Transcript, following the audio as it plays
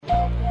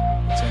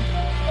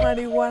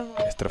marihuana,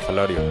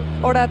 estrafalario,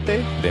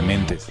 orate,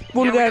 dementes,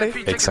 vulgares,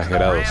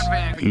 exagerados,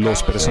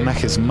 los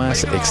personajes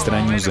más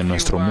extraños de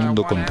nuestro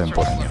mundo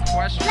contemporáneo.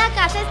 ¡La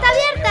casa está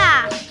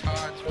abierta!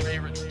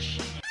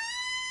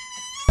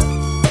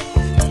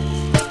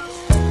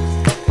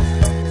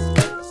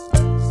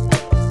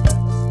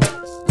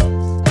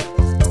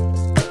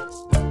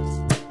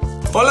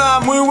 Hola,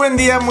 muy buen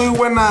día, muy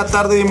buena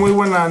tarde y muy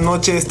buena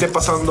noche esté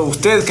pasando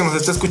usted que nos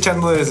está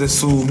escuchando desde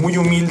su muy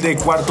humilde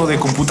cuarto de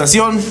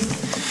computación.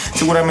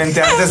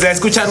 Seguramente antes de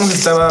escucharnos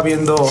estaba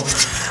viendo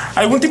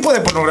algún tipo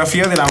de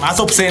pornografía de la más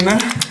obscena.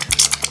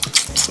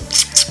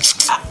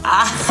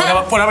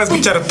 Ahora va a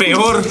escuchar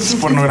peor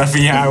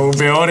pornografía o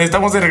peor.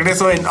 Estamos de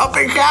regreso en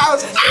Open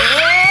House.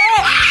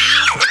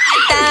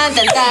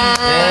 de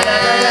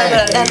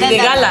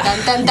gala.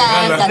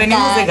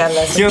 Venimos de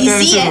gala. Quiero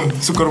tener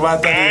su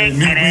corbata de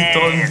Louis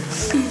Vuitton.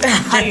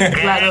 Ay,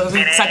 claro,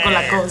 saco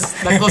la Krusty.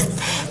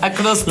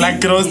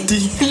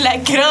 La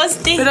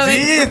Krusty. Pero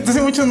Sí,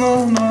 hace mucho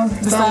no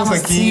estábamos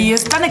aquí. Sí,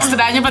 es tan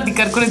extraño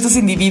platicar con estos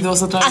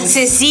individuos otra vez.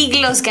 Hace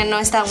siglos que no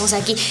estamos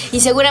aquí y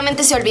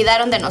seguramente se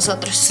olvidaron de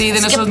nosotros. Sí, de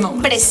Así nosotros que no.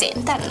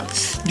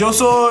 Preséntanos. Yo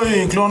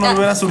soy Clon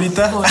Olvera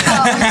Zurita.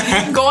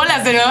 ¿Cómo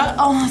la señora?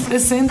 Oh,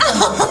 presenta.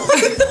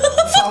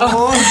 Por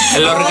favor.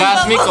 El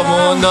orgásmico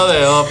mundo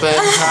de Open.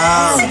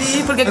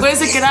 Sí, porque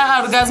acuérdense que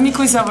era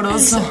orgásmico y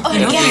sabroso. Y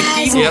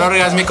nutritivo. Y era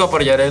orgásmico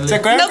por Yareli. ¿Se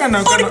acuerdan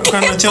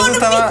cuando Cheo se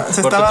estaba Por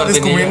tu cortinilla.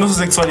 descubriendo su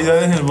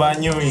sexualidad en el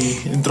baño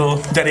y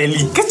entró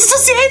Yareli? ¿Qué estás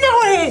haciendo,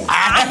 güey?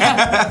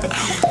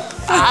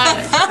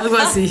 Algo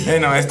así.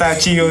 Bueno, está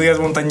Chío Díaz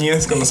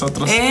Montañez con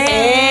nosotros.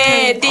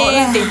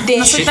 Hola.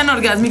 No soy tan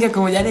orgásmica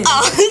como Yareli.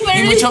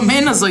 Y mucho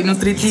menos soy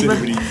nutritiva.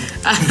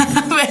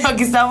 Pero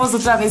aquí estamos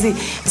otra vez y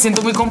me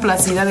siento muy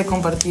complacida de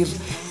compartir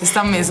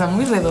esta mesa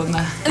muy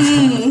redonda.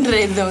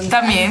 Redonda.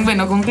 También,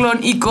 bueno, con Clon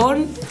y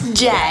con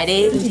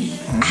Yareli.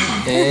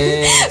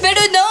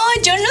 Pero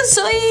no, yo no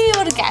soy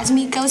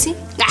orgásmica, ¿o sí?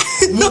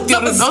 no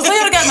soy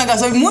orgásmica,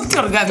 soy ¿Te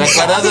multiorgásmica.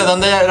 acuerdas de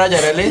dónde era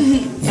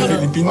Yareli?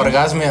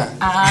 Orgasmia.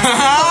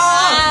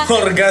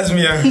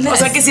 Orgasmia. O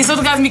sea que si es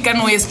orgásmica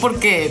no es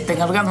porque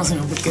tenga orgasmo,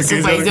 sino porque es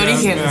su país de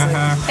origen. O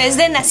sea. Ajá. Es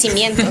de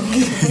nacimiento.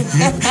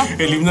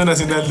 El himno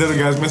nacional de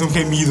orgasmo es un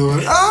gemido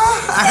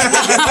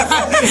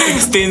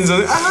extenso.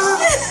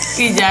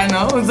 Y ya,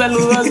 ¿no? Un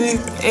saludo así,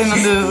 en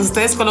donde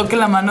ustedes coloquen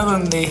la mano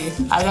donde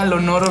haga el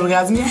honor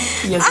orgasmia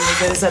y así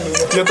ustedes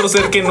saluden. Y otro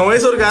ser que no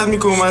es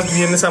orgásmico, más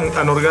bien es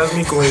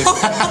anorgásmico, es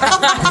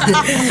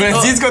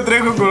Francisco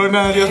Trejo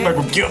Corona Arias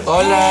Pacuquio.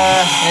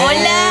 Hola.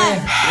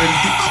 Hola.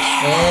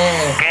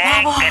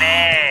 ¿Qué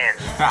crees?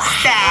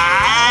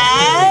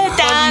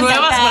 Con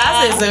nuevas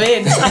frases se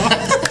ven.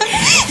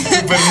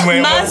 Súper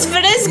nuevo. Más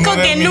fresco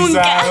que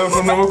modernizado, nunca.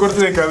 con nuevo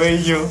corte de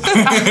cabello.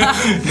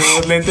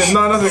 Nuevos lentes.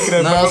 No se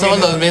crean. No, somos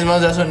los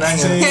mismos de hace un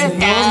año. Sí,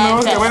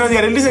 nuevos. Que bueno,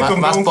 Yareli se compró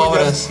Más un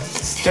pobres.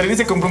 collar. Yareli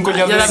se compró un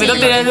collar Ya la vi lo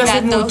tenía desde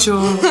hace gato.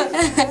 mucho.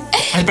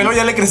 El pelo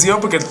ya le creció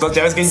porque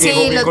ya ves que Sí,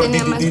 llegó bien lo tenía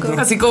más cortitito.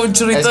 corto. Así como un Es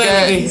churrito de que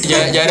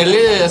bebé. Yareli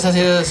es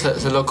así,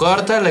 se lo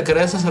corta, le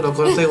crece, se lo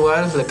corta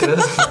igual, le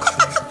crece.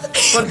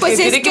 Porque Pues es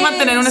tiene que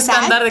mantener un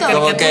estándar de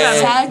exacto. Como que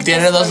caricatura.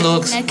 tiene dos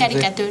looks. Una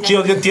caricatura.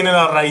 Chío ya tiene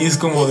la raíz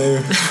como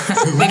de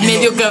De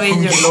medio cabello.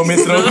 un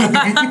kilómetro.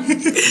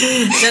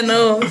 Ya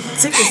no.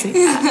 Sí que sí.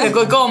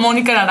 Como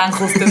Mónica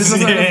Naranjo. Ustedes no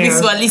Sí. saben,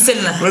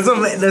 visualícenla. Más o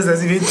menos,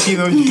 así bien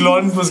chido. El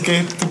clon, pues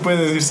qué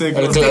puede decirse de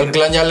clon. El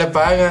clan ya le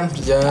pagan,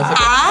 pues ya.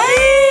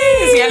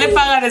 ¡Ay! Si ya le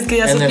pagan es que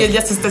ya su En el- piel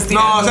ya se está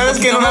estirando. No, ¿sabes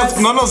un qué? poquito más.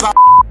 No nos da.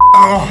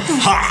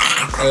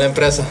 En la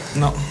empresa.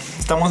 No,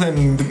 estamos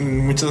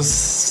en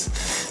muchos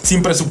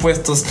sin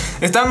presupuestos.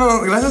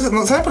 Gracias,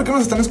 ¿saben por qué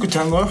nos están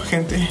escuchando,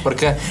 gente? ¿Por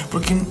qué?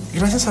 Porque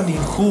gracias al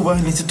INJUVA,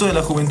 el Instituto de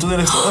la Juventud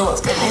del Estado de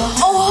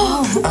Aguascalientes.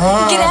 Oh,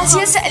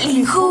 gracias al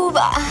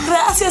Injuba.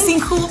 Gracias,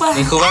 Injuba.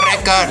 Injuba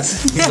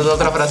Records. Esa es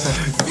otra frase.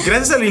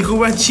 Gracias al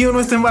INJUVA, Chío no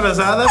está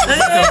embarazada por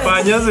las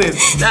campañas de.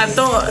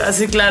 Tanto,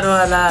 así claro,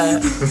 a la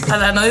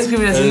no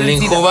discriminación. El del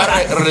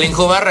SIDA.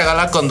 Injuba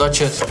regala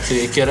condoches,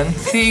 si quieren.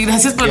 Sí,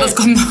 gracias por los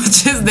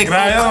condoches de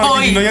Claro, coco.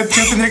 porque si no ya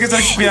tendría que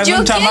estar cuidando Yo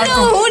un chamaco.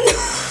 quiero uno.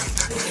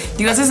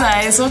 Y gracias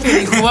a eso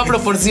que Injuba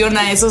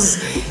proporciona esos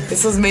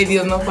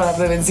medios, ¿no? Para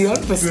prevención,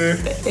 pues Sí.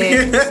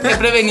 he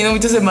prevenido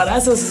muchos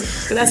embarazos.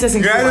 Gracias,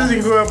 Injuba. Gracias,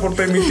 INJUVA, por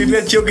permitirle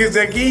a Chío que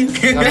esté aquí.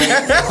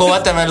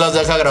 Injuba también los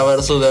deja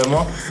grabar su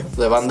demo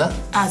de banda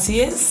Así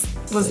es.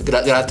 Pues,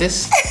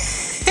 gratis.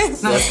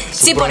 no. Ya, su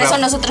Sí, por programa.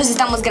 eso nosotros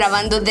estamos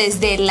grabando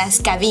desde las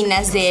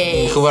cabinas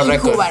de Injuba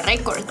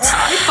Records.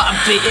 Ay,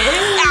 papi.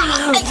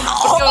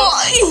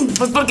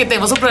 Pues porque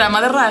tenemos un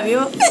programa de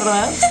radio,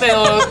 ¿verdad?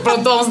 Pero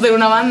pronto vamos a tener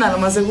una banda, lo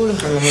más seguro.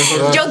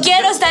 Yo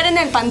quiero estar en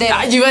el pandero.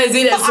 Ay, yo iba a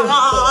decir eso.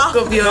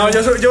 Copión. No,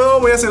 yo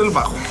voy a hacer el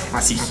bajo,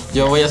 así.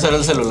 Yo voy a hacer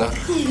el celular.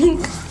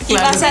 Y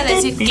vas a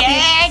decir, ¿qué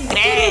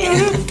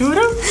crees?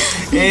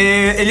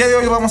 El día de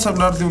hoy vamos a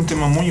hablar de un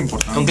tema muy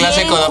importante. Un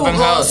clásico de Open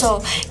House.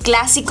 Jugoso,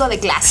 clásico de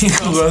clásicos.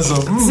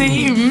 Jugoso.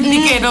 Sí,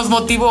 y que nos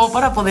motivó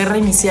para poder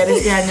reiniciar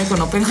este año con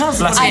Open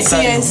House.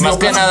 Así es. Más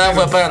que nada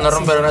fue para no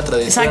romper una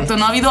tradición. Exacto,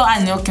 no ha habido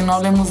año que no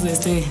hablemos de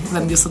este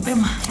grandioso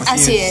tema.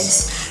 Así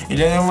es. Y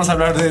ya vamos a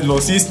hablar de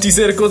los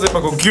cisticercos de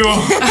Paco Kio.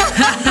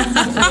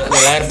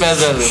 La herpes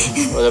del...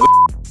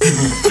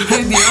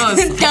 Ay, Dios.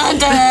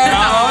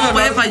 No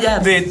puede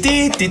fallar. De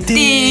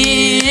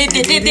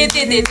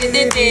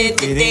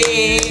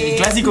el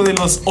clásico de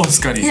los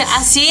Oscars.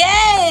 Así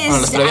es.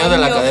 Bueno, los premios de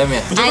la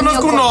academia. Yo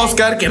conozco un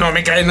Oscar que no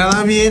me cae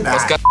nada bien.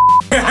 Oscar.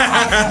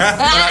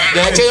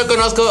 De hecho, yo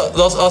conozco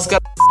 2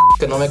 Oscars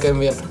que no me caen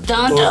bien.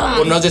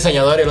 Uno es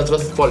diseñador y el otro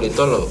es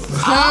politólogo.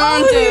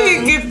 Ay,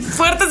 qué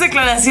fuertes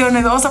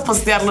declaraciones. Vamos a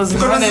postearlos.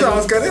 ¿Conoces a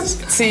Oscars?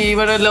 Sí,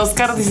 bueno, el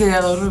Oscar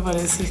diseñador me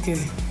parece que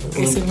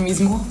es el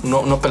mismo.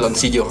 No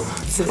peloncillo.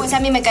 Sí. Pues a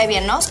mí me cae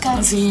bien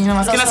Oscar. Sí,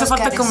 nomás que le hace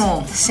falta Oscars.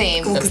 como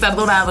Sí. que estar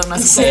dorado, ¿no?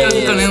 Así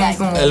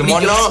como El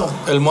brilloso.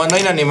 mono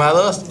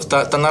inanimado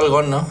está tan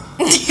algón, ¿no?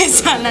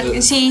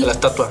 Sí. La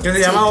estatua. Que se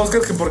llama Oscar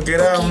que porque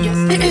era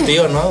un... El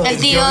tío, ¿no? El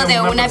tío de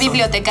una persona.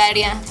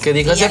 bibliotecaria. Que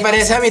dijo, se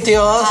parece a mi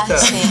tío Oscar. Ah,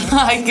 sí.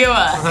 Ay, qué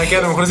va. Ajá, que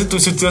a lo mejor si tu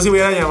tío se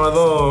hubiera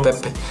llamado...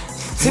 Pepe.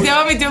 Se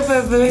llama mi tío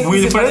Pepe.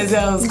 Wilfred. Se parece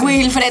a Oscar.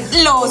 Wilfred.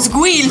 Los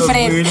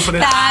Wilfred. Los Wilfred.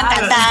 Ta,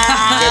 ta,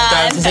 ta. ¿Qué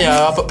tal si se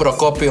llamaba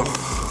Procopio?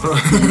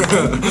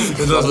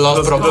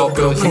 Los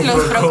Procopios.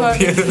 Los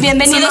Procopio.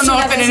 Bienvenidos Es un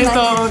honor una vez tener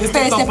más. este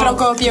Este topo.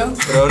 Procopio.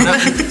 Pero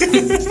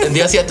el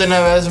día 7 una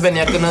vez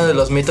venía que uno de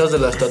los mitos de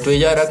la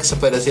estatuilla era que se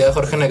parecía a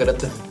Jorge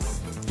Negrete.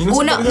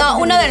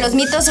 Uno de los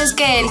mitos es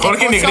que el que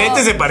Jorge posó-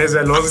 Negrete se parece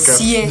al Oscar.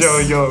 Sí es.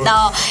 Yo.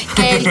 No,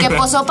 que el que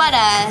posó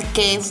para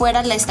que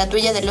fuera la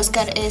estatuilla del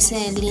Oscar es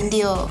el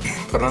indio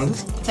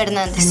 ¿Fernández?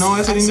 Fernández. ¿No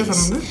es el Así indio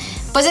Fernández?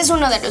 Pues es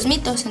uno de los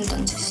mitos,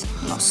 entonces,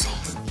 no sé.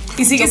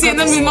 Y sigue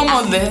siendo el mismo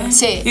molde.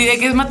 Sí. ¿Y de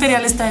qué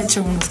material está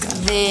hecho un Oscar?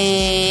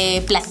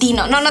 De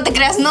platino. No te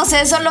creas, no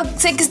sé, solo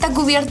sé que está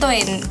cubierto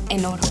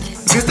en oro.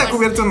 Sí está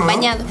cubierto, ¿no?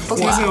 Bañado, ¿Sí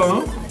poquito. es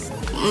oro?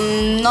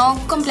 No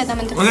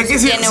completamente. O sea que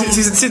si Tiene un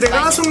te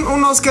ganas baño.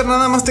 un Oscar,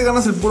 nada más te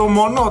ganas el puro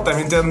mono o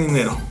también te dan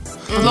dinero.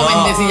 Lo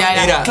vendes y ya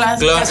era. Mira, Clash,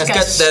 Clon, cash, es que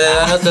cash.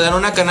 te dan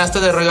una canasta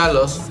de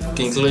regalos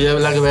que incluye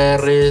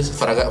blackberries,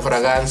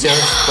 fragancias,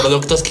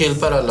 productos Kill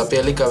para la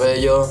piel y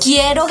cabello,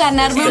 Quiero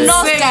ganarme un ¿En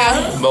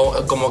Oscar.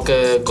 como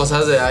que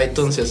cosas de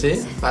iTunes y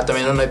así.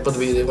 También un iPod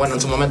video, bueno,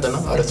 en su momento, ¿no?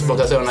 Ahora supongo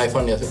que hacer un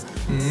iPhone y así.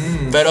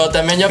 Pero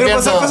también yo Pero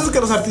pienso, pasan cosas que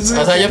los artistas...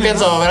 o sea, yo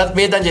pienso, Brad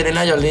Pitt,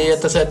 Angelina Jolie,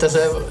 etc,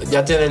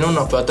 ya tienen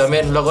uno, pero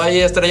también luego hay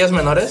estrellas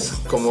menores,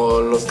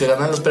 como los que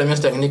ganan los premios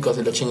técnicos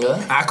y la chingada.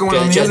 como que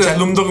los niños de chan-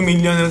 Slumdog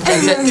Millionaire.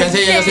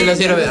 Chance y a ellos sí les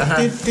sirve, ajá.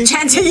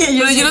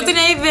 Yo no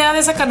tenía idea de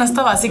esa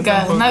canasta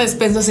básica. Una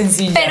despensa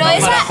sencilla. Pero ¿no?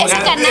 esa Para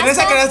jugar. En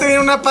esa canasta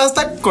viene una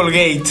pasta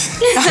Colgate.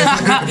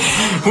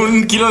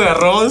 1 kilo de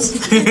arroz.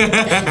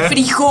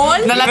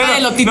 Frijol. Una lata de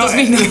elotitos no,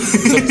 finos.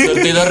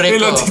 Surtido rico.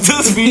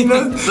 Elotitos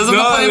finos.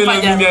 no pueden de la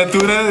fallar.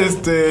 miniatura,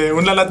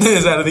 una lata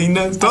de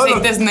sardinas. Todo lo-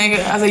 Aceites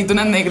negras,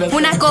 aceitunas negras.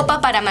 Una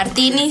copa para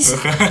martinis.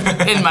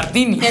 El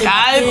martini. El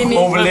Ay, martini.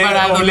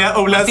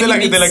 preparado. Obleas de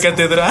la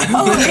catedral.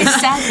 Oh,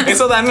 exacto.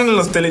 Eso dan en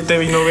los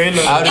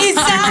telenovelas. Ahora-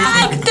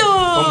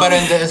 Exacto. Un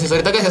paréntesis,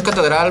 ahorita que es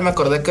catedral me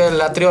acordé que el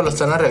atrio lo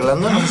están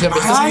arreglando, no sé si han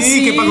visto. Ay, sí,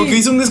 sí. que Paco que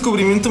hizo un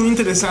descubrimiento muy Es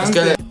interesante.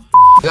 que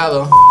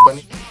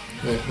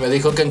me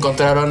dijo que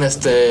encontraron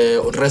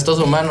restos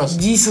humanos.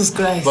 Jesus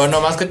Christ.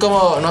 Bueno, más que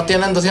como no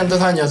tienen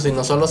 200 años,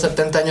 sino solo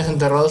 70 años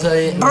enterrados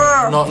ahí,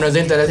 no es de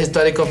interés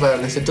histórico para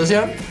la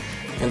institución,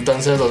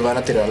 entonces los van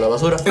a tirar a la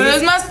basura. Pero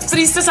es más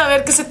triste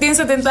saber que se tiene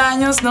 70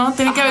 años, ¿no?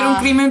 Tiene que haber un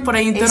crimen por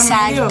ahí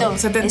intermedio. Exacto.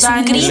 70 Es un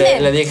años.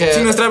 crimen. Le dije,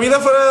 Si nuestra vida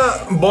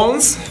fuera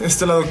Bones,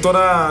 la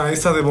doctora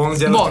esta de Bones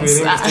ya lo Bones,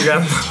 estuviera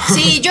investigando.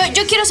 Sí, yo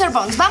quiero ser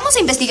Bones. Vamos a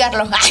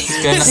investigarlo.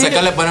 que en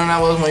Azteca le ponen una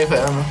voz muy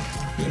fea, ¿no?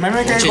 A mí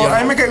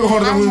chillón. me cae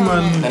Jorge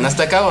Guzmán. ¿En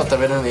Azteca o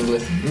también en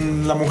inglés?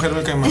 La mujer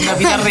me cae mal. La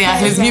vida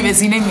real es mi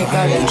vecina y me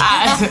caga.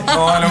 Ah.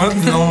 No, a lo mejor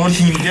no,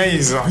 Limpia y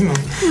eso. Ay, no.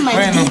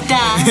 Maldita.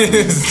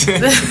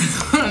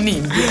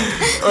 Ni-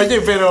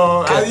 Oye,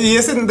 pero. ¿Y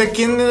ese de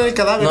quién era el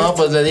cadáver? No,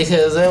 pues le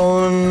dije, es de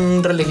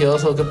un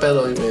religioso, ¿qué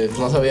pedo? Y pues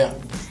no sabía.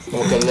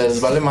 Como que les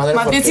vale madre.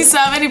 Más bien porque- sí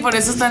saben y por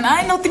eso están.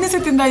 Ay, no, tiene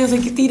 70 años, hay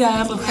que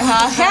tirarlo.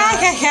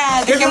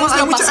 Que Dejémoslo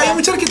hay, mucha, pasar. hay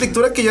mucha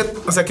arquitectura que ya,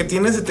 o sea, que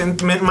tiene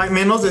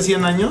menos de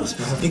 100 años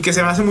y que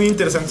se me hace muy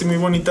interesante y muy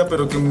bonita,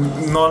 pero que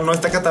no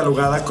está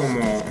catalogada como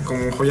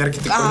joya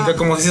arquitectónica,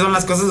 como si son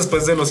las cosas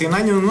después de los 100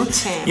 años, ¿no?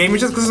 Sí. Y hay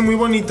muchas cosas muy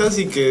bonitas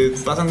y que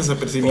pasan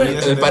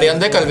desapercibidas. El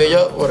Parián de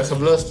Calvillo, por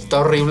ejemplo,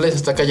 está horrible, se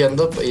está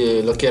cayendo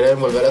y lo quieren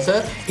volver a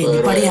hacer. En mi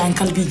Parián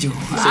Calvillo.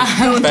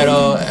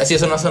 Pero sí,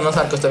 eso no son los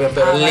arcos también,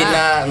 pero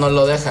Lina no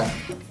lo deja.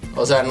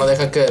 O sea, no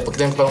deja que, porque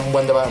tienen que pagar un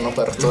buen de varo, ¿no?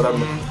 Para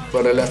restaurarlo. Pero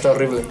en realidad está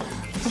horrible.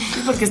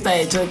 Porque está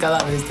hecho de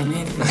cadáveres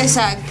también.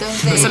 Exacto.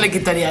 Eso le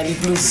quitaría el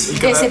plus.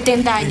 De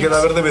 70 El años.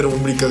 cadáver de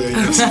verumbrica de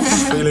ellos.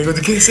 Y le digo,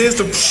 ¿qué es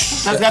esto?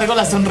 Las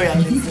gárgolas son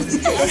reales.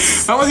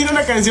 Vamos a ir a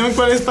una canción.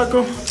 ¿Cuál es,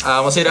 Paco?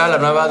 Vamos a ir a la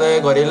nueva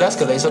de Gorillaz,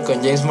 que la hizo con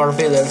James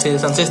Murphy del CD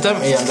Sound System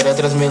y Andrea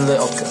 3000 de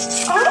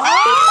Outcast.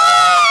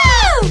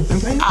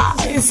 Ah,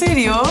 ¿en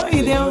serio?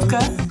 ¿Y de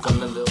Oscar?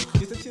 Con el de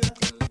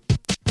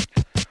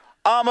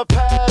I'm a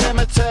pale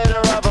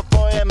imitator of a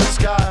boy in the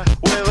sky,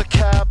 with a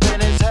cap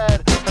in his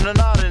head and a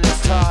knot in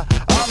his tie.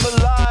 I'm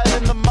the light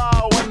in the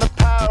mall when the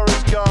power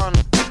is gone,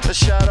 the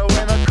shadow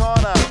in the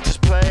corner,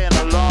 just playing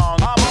along.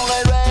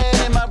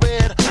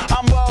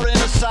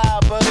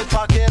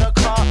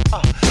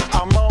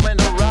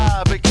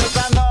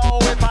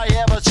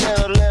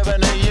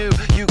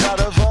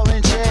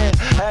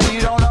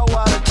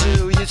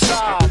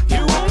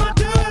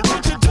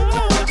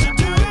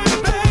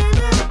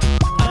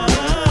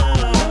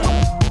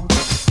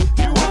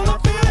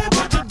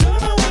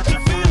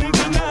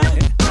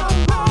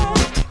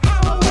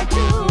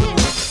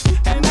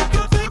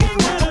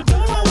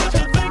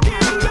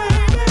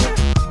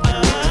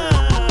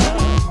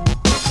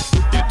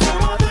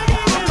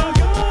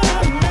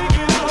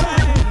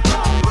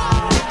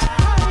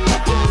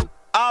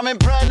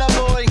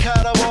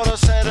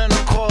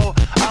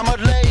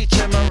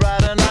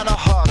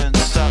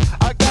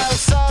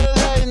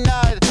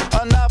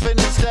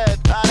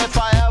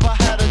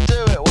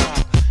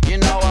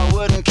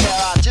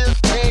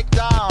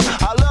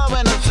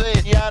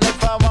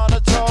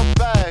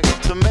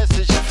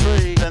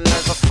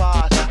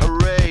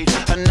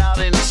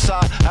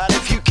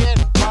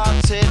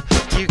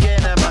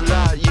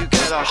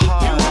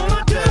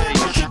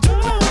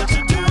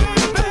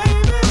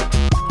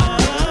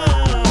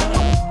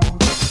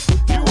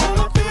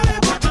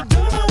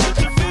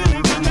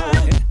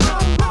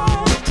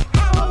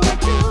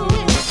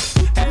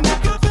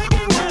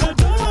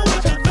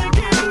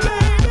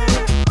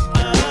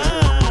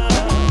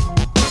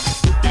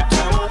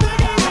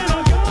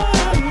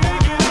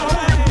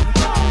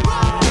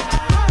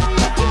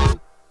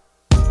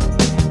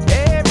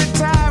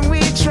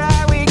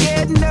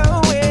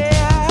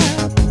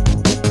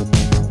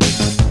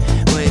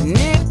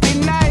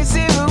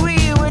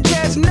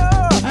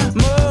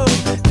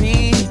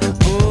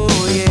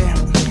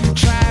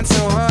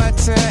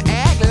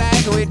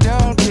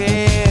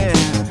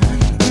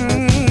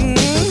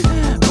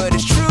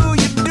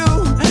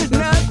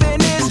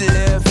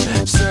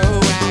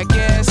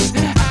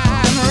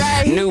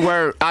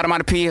 I'm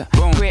out of pill.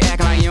 Boom, quit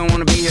acting like you don't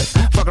wanna be here.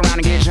 Fuck around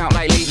and get jumped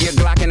like Lee. Get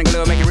Glock in the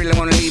glove, make you really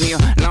wanna leave me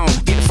alone.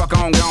 Get the fuck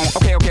on, gone.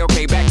 Okay,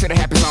 back to the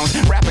happy songs.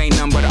 Rap ain't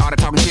nothing but all the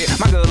talking shit.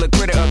 My good look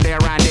pretty up there,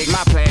 Ryan Dick.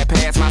 My plaid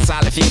past, my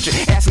solid future.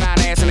 Ass-9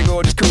 ass and a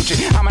gorgeous coochie.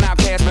 I'm an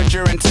outcast, but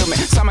you're into me.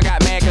 Summer got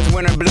mad cause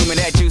winter blooming.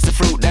 That juice of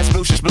fruit, that's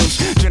blucious blues.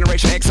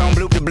 Generation X on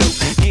bloop to bloop.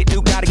 Get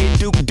Duke, gotta get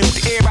Duke.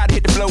 Everybody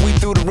hit the floor, we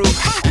through the roof.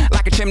 Ha!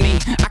 Like a chimney,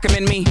 I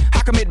commend me.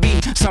 How come it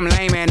be? Some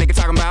lame man nigga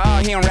talking about, oh,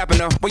 he don't rap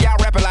enough. Well, y'all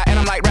rap a lot, and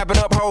I'm like, wrap it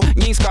up, ho.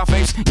 You ain't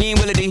Scarface, you ain't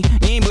Willie D,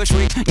 you ain't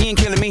Bushwick, you ain't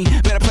killing me.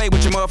 Better play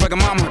with your motherfucking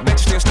mama. Bet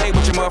you still stay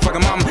with your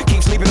motherfucking mama.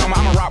 Keep sleeping on me,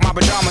 I'ma rock my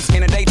pajamas.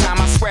 In the daytime,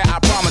 I swear, I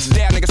promise.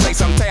 Dare nigga say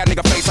something, tear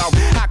nigga face off.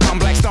 How come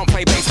blacks don't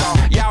play baseball?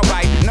 Y'all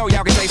right, know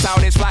y'all can taste all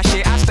this fly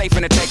shit. I stay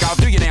finna take off.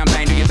 Do your damn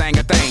thing, do your thing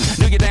a thing.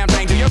 Do your damn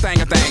thing, do your thing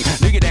a thing.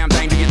 Do your damn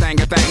thing, do your thing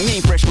a thing. You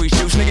ain't fresh squeeze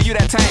juice, nigga, you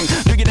that tang.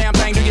 Do your damn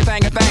thing, do your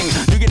thing a thing.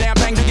 Do your damn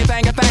thing, do your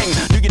thing a thing.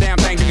 Do your damn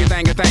thing, do your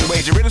thing a thing.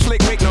 Wait, you really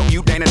slick, Rick? No,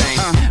 you ain't a thing.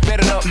 Bet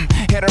it up,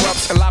 head her up,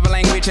 lava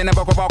language and the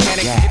vocal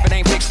volcanic. If it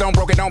ain't fixed, don't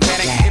broke it, don't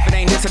panic. If it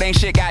ain't this, it ain't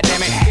shit,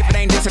 goddammit. If it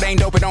ain't this, it ain't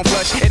dope, it don't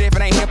flush. And if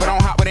it ain't hip, it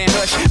don't hop within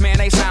hush. Man,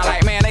 they sound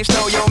like, man, they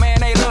stole your man,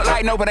 they look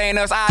like, no, but ain't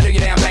us. I do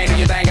your damn thing, do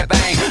your thing a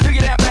thing. Do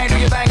your damn thing, do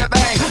your thing a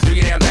thing. Do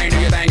your damn thing, do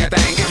your thing a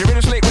thing. Is you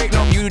really slick, Rick?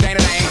 No, you ain't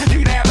a thing. Do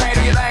your damn thing,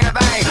 do your thing a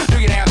thing. Do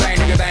your damn thing,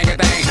 do your thing a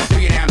thing. Do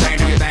your damn thing,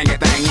 do your thing a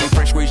thing. You ain't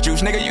fresh squeeze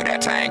juice, nigga, you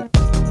that tang.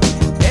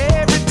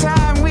 Every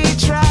time we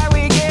try,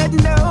 we get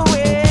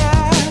nowhere.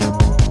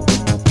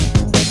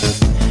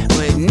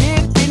 Wouldn't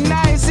it be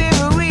nice if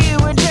we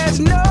were just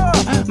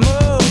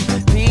normal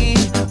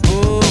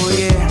people,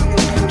 yeah?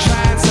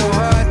 Trying so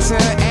hard to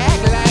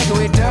act like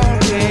we don't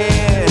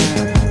care.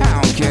 I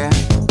don't care.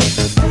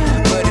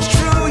 But it's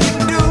true, you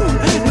do.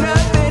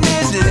 Nothing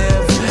is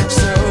left.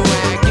 So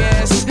I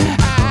guess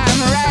I'm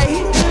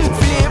right.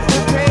 Flip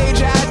the page,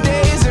 our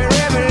days are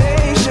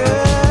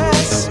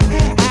revelations.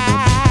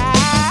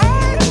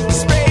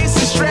 Space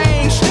is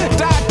strange.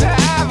 Doctor,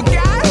 I've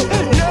got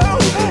no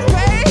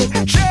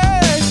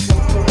patience.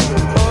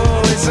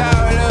 Oh, it's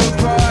all a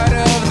part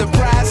of the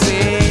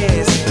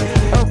process.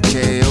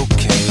 Okay.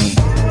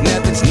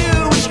 Nothing's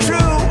new, it's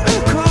true.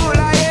 Cool,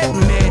 I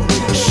admit.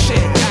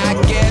 Shit, I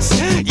guess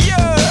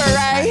you're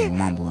right.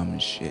 Mumble, I'm the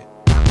shit.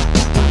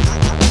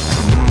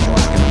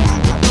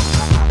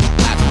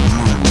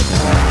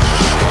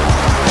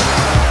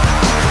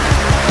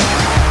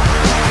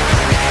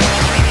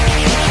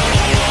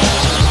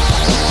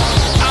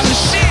 I'm the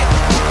shit.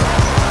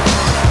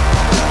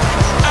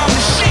 I'm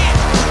the shit.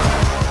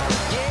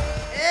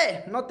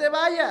 No te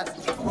vayas.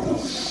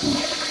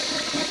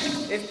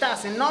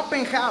 Estás en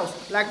Open House.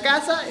 La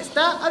casa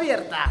está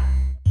abierta.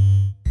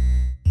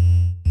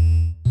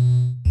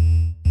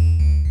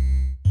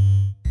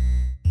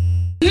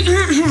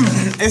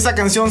 Esta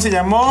canción se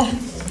llamó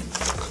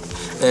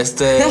No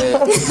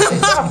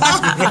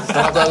me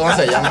acuerdo cómo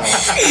se llama.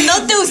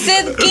 Note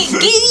usted, qué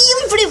bien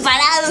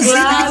preparados.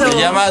 Claro. Se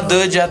llama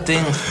Do Ya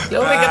Thing.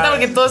 Luego me encanta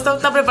porque todo está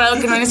tan preparado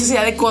que no hay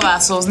necesidad de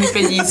codazos, ni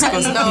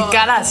pellizcos, ni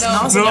caras,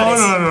 ¿no? señores?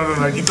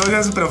 No, aquí todo se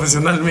hace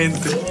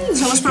profesionalmente.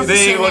 Somos De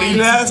profesionales.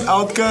 Gorillaz,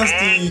 Outcast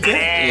y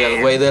 ¿qué? Y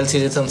el güey del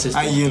Citizen System.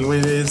 Ay, el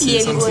güey de Y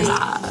el güey.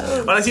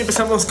 Ahora sí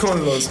empezamos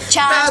con los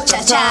Cha, cha,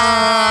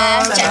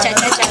 cha. Cha, cha,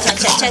 cha, cha, cha,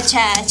 cha,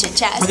 cha, cha,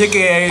 cha. Oye,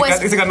 que Pues-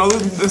 se ganó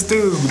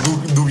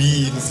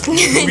Dougie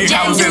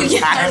Ya, Hauser.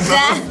 ya.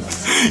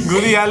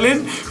 Woody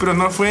Allen, pero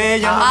no fue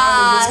ella.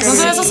 ¿No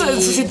se había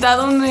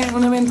suscitado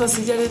un evento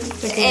así ya de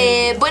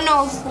que...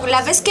 Bueno,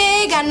 la vez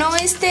que ganó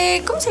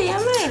 ¿cómo se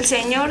llama? El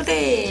señor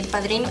del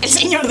padrino. El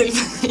señor del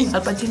padrino.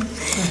 Al Pacino?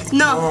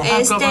 No,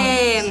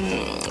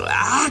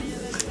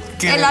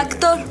 ¿Quién? el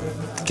actor.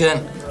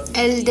 ¿Quién?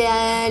 El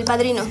de El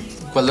Padrino.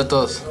 ¿Cuál de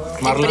todos?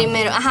 El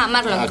primero,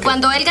 Marlon. Ah, ok.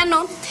 Cuando él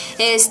ganó,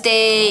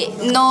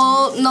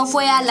 no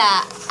fue a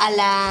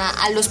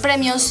los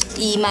premios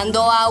y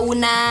mandó a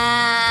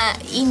una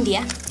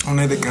india.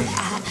 Una de can.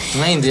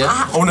 ¿Una india?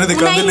 Ajá, O una de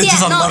una Candel india,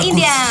 San no, Marcos.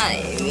 india,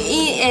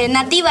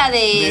 nativa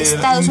de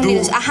Estados hindú.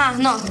 Unidos. Ajá,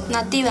 no,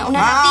 nativa, una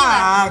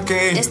Ah,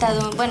 nativa.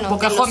 ok. Bueno,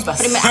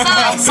 Pocahontas.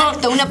 Ajá,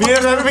 exacto, una Mira,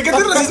 Pocahontas. me encanta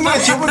el racismo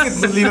de Chile porque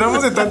nos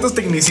libramos de tantos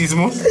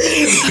tecnicismos.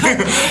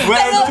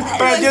 Bueno,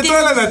 para yo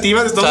todas las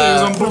nativas de Estados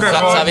Unidos son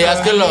Pocahontas. ¿Sabías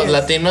que los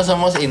latinos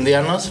somos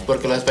indianos?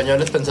 Porque los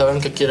españoles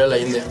pensaban que aquí era la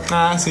India.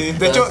 Ah, sí.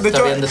 De hecho,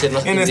 Está bien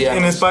decirnos indianos.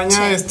 en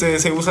España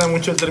se usa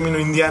mucho el término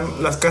indiano.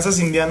 Las casas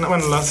indianas,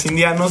 bueno, los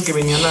indianos que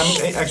venían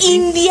aquí.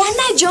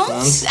 Indiana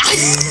Jones.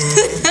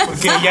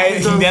 Porque ya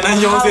Indiana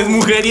Jones es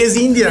mujer y es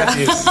india.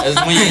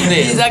 Es muy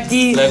indie. Es de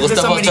aquí, Le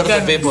gusta es Foster the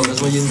americano. People,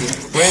 es muy indie.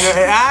 Bueno,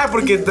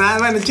 porque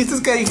bueno, el chiste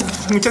es que hay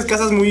muchas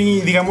casas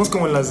muy, digamos,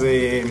 como las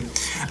de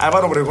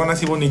Álvaro Obregón,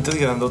 así bonitas y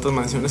grandotas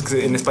mansiones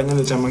que en España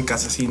les llaman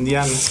casas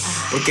indianas.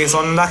 Porque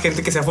son la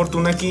gente que se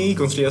afortuna aquí y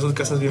construye sus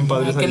casas bien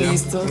padres Qué allá.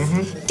 listo.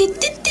 Ti,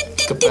 ti, ti,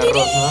 ti, Qué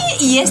perros, ¿no?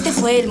 Y este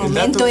fue el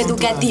momento dato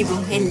educativo,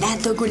 el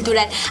dato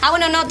cultural.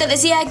 Bueno, no, te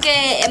decía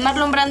que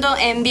Marlon Brando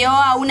envió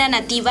a una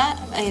nativa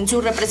en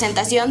su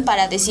representación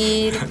para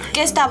decir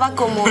que estaba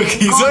como en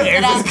Hizo contra.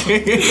 eso, es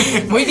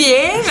que- Muy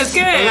bien, es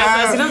que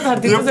así los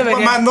artistas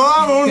deberían. Mandó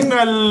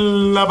a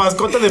la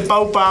mascota de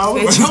Pau Pau.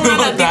 De hecho, una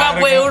nativa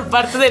fue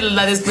parte de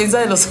la despensa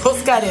de los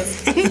Óscares.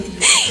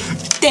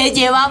 Te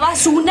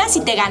llevabas unas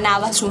y te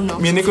ganabas uno.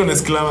 Viene con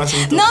esclavas.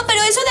 No,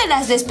 pero eso de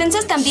las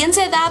despensas también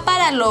se da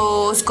para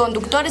los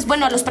conductores,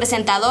 bueno, a los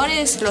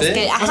presentadores, los ¿Sí?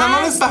 que... O sea,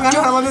 no les pagan,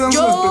 nada más les dan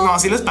sus No,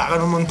 sí les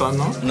pagan un montón,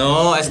 ¿no?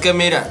 No, es que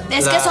mira.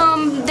 Es que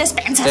son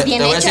despensas Te bien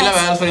voy a hechas. decir la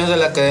verdad, los premios de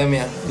la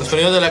academia. Los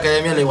premios de la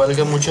academia, al igual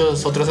que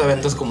muchos otros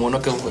eventos, como uno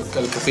al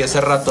que fui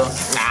hace rato,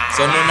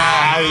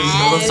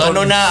 son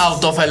una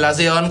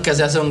autofelación que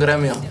se hace un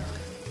gremio.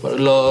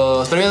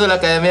 Los premios de la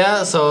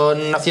academia son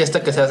una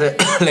fiesta que se hace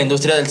en la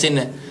industria del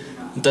cine.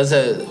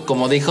 Entonces,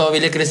 como dijo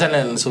Billy Crystal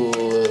en su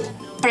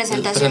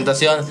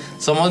presentación,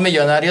 somos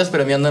millonarios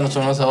premiándonos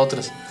unos a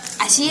otros.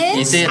 Así es.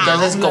 Y sí,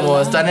 entonces como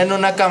están en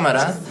una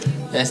cámara,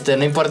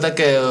 no importa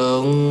que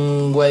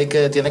un güey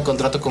que tiene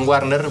contrato con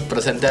Warner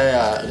presente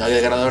al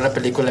ganador de una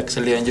película que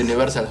salió en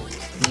Universal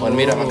o en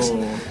Miramax.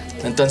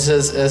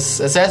 Entonces es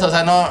eso, o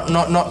sea,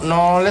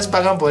 no les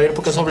pagan por ir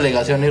porque es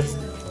obligación ir.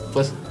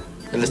 Pues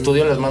el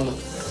estudio les manda.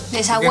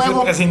 Es a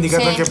huevo. Es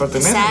sindicato al que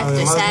pertenecen. Exacto,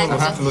 Además, exacto.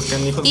 ajá, los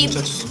canijos Y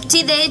muchachos.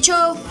 sí, de hecho,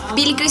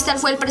 Billy Crystal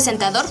fue el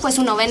presentador, fue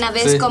su 9ª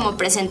vez Sí. como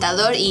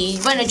presentador y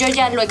bueno, yo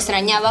ya lo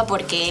extrañaba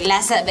porque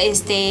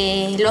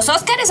los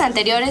Óscares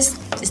anteriores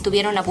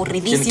estuvieron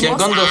aburridísimos. ¿Quién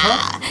condujo?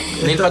 Ah,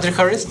 ¿Neil Patrick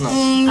Harris? No.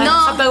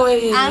 no,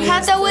 Hathaway, Anne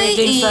Hathaway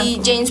James y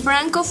Franco. James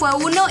Franco fue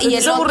uno y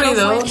Es el otro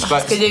aburrido. fue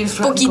Es que James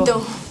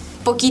Franco.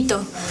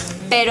 poquito,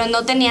 pero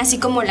no tenía así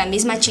como la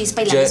misma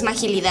chispa y la misma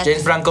agilidad.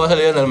 James Franco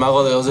salió en El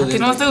Mago de Oz de ¿Que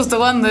Disney. no te gustó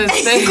cuando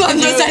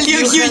Cuando salió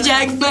Hugh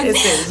Jackman.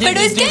 Pero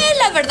es que Hugh.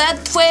 la verdad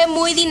fue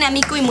muy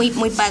dinámico y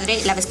muy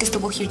padre la vez que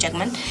estuvo Hugh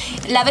Jackman.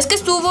 La vez que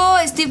estuvo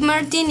Steve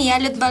Martin y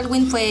Alec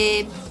Baldwin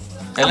fue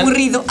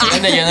aburrido.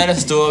 Ellen DeGeneres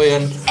estuvo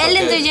bien.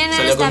 Ellen porque DeGeneres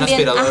salió con una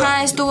también. aspiradora.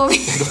 Ajá, estuvo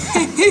bien.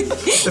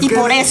 Y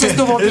por eso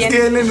estuvo Es bien.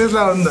 que Ellen es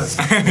la onda.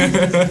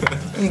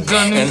 En su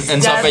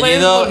Ya puedes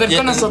apellido volver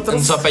con nosotros.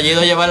 en su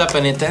apellido lleva la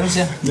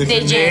penitencia.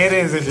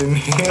 Degeneres.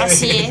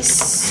 Así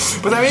es.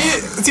 Pues a mí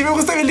sí me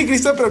gusta Billy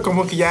Crystal, pero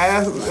como que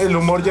ya el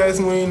humor ya es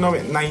muy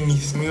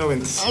 90s, muy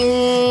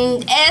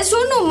 90s. Es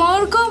un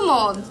humor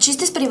como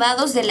chistes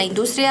privados de la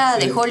industria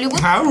de Hollywood.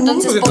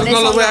 Entonces por no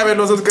eso. los voy a ver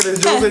los Óscares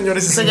yo,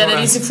 señores y O sea,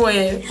 Yaneli señoras. sí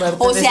fue parte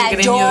O de sea, ese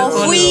gremio de yo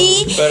Hollywood.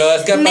 fui. Pero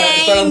es que me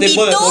es para un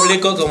tipo de invitó.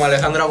 público como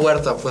Alejandra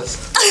Huerta, pues,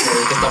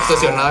 que está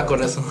obsesionada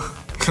con eso.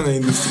 Con la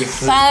industria.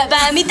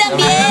 Para mí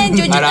también,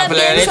 yo Para también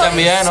Plegari soy,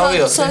 también,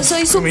 obvio,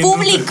 soy su Con la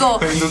público.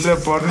 Con la industria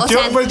porno. O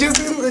sea, Yo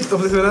estoy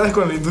obsesionada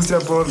con la industria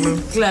porno.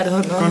 Claro, no,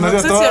 no Conoce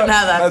a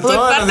obsesionada. Fue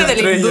todas parte las de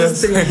la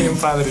estrellas. industria. Bien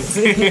padre.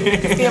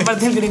 Y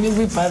aparte el gremio es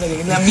muy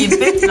padre. El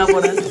ambiente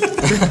laboral.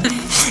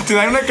 Te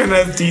dan una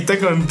canastita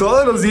con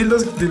todos los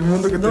dildos del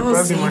mundo que te No,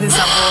 puedas sí, de imaginar.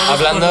 sabores,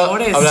 Hablando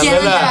colores. de ¿Quién la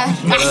entra?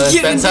 de la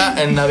 ¿Quién despensa,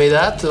 en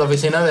Navidad, la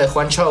oficina de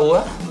Juan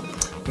Chaúa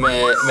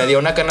me dio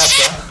una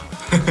canasta.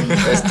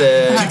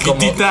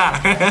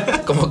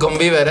 Chiquitita. Como con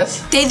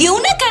víveres. Te dio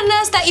una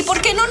canasta. ¿Y por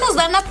qué no nos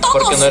dan a todos?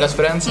 Porque no eres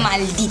prensa.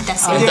 Maldita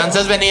sea.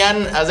 Entonces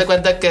venían, haz de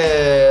cuenta que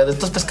de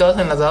estos pescados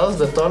enlatados,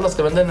 de todos los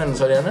que venden en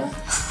Soriana,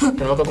 no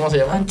me acuerdo cómo se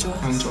llaman.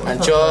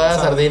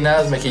 Anchoas,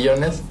 sardinas,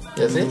 mejillones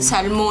y así.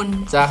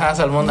 Salmón. Ajá,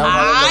 salmón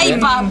ahumado Ay, también.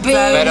 papi.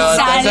 Pero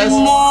entonces-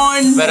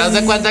 Salmón. Pero haz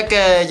de cuenta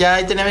que ya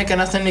ahí tenía mi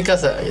canasta en mi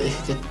casa. Y dije,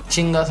 ¿qué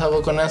chingas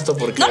hago con esto?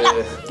 Porque...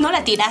 No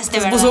la tiraste,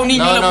 ¿verdad? Puso un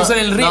niño y lo puso en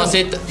el río. No,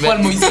 sí, Fue al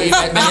Moisés.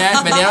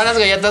 venían unas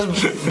galletas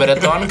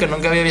Bretón que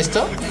nunca había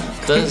visto.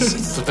 Entonces,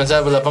 pues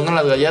pensaba, pues la pongo en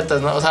las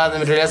galletas, ¿no? O sea,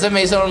 en realidad se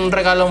me hizo un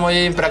regalo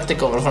muy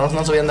práctico. Por lo menos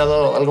nos habían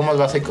dado algo más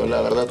básico,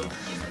 la verdad.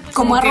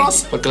 Como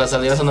arroz. Porque las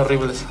sardinas son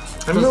horribles.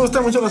 A mí me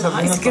gustan mucho las Ay,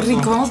 sardinas. es que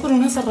rico. Vamos por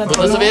unas Pues sarratas.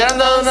 nos hubieran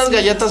dado unas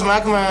galletas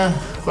Magma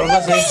o algo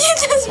así.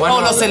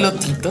 O los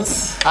elotitos.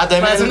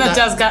 También, Parece una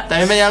chasca.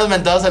 también venían los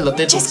mentados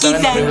elotitos.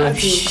 Estaban Chasquita.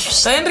 horribles.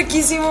 Está bien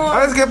riquísimo.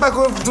 ¿Sabes qué,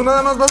 Paco? Tú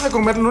nada más vas a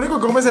comer. Lo único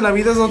que comes en la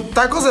vida son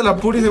tacos de la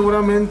Puri,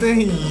 seguramente,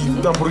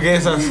 y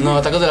hamburguesas.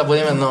 No, tacos de la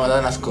pudima no, me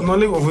dan asco. No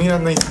le digo, mira,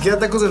 ni siquiera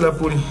tacos de la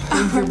Puri.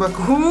 ¿Qué,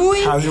 Paco? Uy.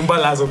 Ah, de un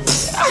balazo.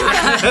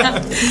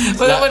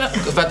 Bueno,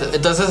 Espérate,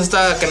 entonces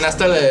esta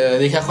canasta le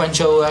dije a Juan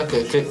Chaúa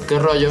qué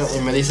rollo y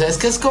me dice, es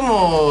que es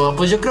como,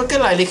 pues yo creo que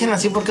la eligen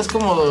así porque es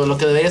como lo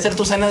que debería ser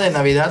tu cena de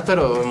Navidad,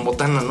 pero en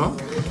botana, ¿no?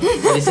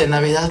 Me dice,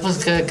 Navidad, pues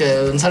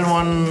que un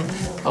salmón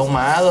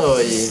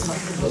ahumado y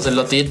los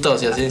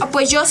elotitos y así.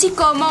 Pues yo sí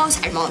como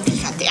salmón,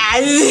 fíjate.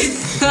 Ay.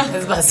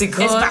 es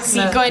básico. Es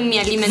básico en mi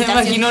Me alimentación.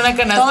 imagino una Todos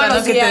canasta, ¿no?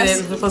 los Que te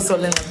días. den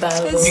pozole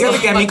enlatado. Fíjate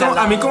que a mí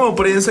bacalao. como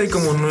prensa y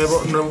como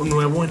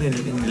nuevo en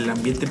el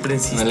ambiente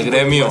prensístico, En el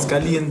gremio. más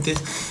calientes,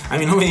 a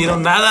mí no me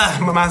dieron nada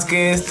más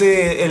que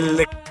el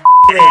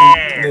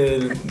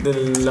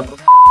la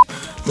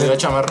Me dio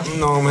chamarra.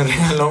 no, me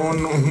regaló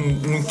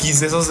un kiss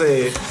de esos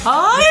de...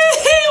 ¡Ay!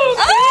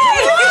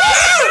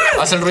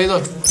 Haz el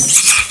ruido.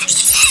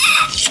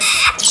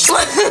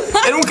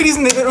 Era un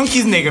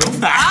Kiss negro.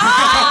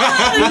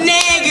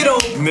 Negro.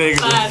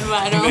 Negro.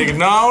 Bárbaro. Negro.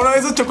 No, uno de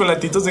esos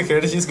chocolatitos de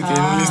Hershey's que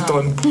tienen un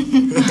listón.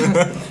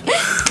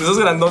 Esos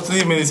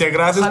grandotes y me decía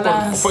gracias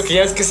porque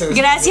ya es que se...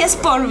 Gracias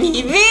por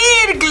vivir,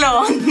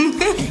 Glon.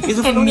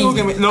 Eso fue lo único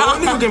que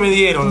me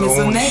dieron.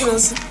 Son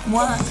negros.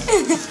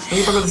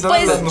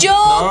 Pues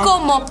yo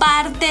como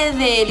parte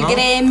del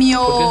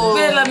gremio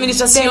de la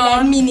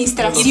administración y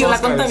de la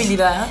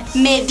contabilidad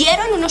me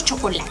dieron unos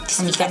chocolates.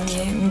 A mí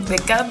también, de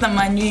cada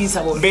tamaño y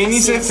sabor.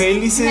 Bénice,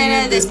 Félice. En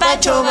el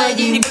despacho,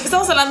 ¿Y por qué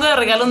estamos hablando de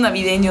regalos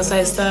navideños a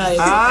esta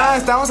época?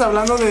 Estamos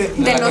hablando de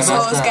los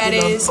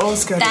Óscares.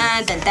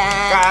 Tan, tan,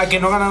 tan. Que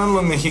no ganaron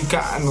los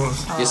mexicanos.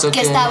 ¿Y eso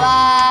Que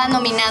estaba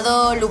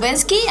nominado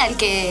Lubensky, al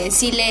que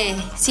sí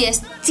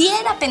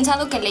era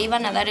pensado que le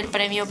iban a dar el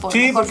premio por Sí,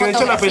 mejor porque de hecho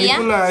la fotografía.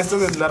 película esta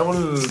del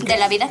árbol ¿De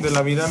la vida? de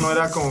la vida no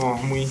era como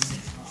muy...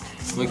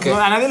 qué? No,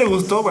 a nadie le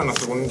gustó, bueno,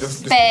 según yo.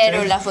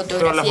 Pero la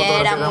fotografía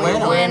era muy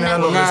buena.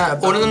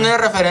 Una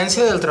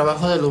referencia del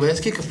trabajo de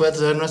Lubensky que puede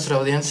tener nuestra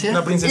audiencia.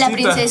 La princesita. La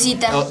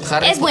princesita.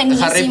 Es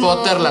buenísimo. Harry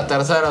Potter, la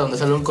tercera, donde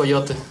sale un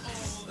coyote.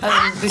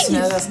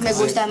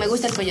 Me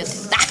gusta el coyote.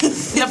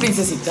 Y la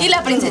princesita. Y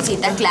la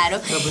princesita, claro.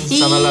 princesa Y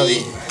no la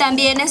vi.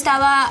 también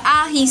estaba,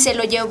 y se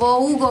lo llevó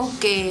Hugo,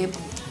 que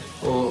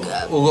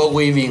Hugo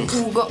Weaving.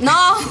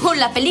 no,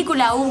 la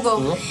película Hugo.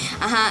 ¿Hugo?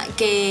 Ajá,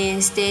 que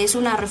es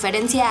una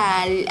referencia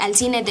al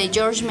cine de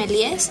Georges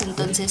Méliès,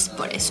 entonces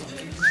por eso.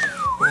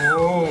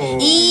 Oh.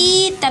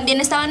 Y también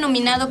estaba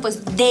nominado pues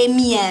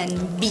Demian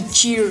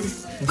Bichir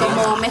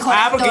como mejor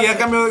actor. Porque ya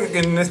cambió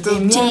en este.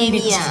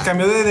 Demian.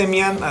 Cambió de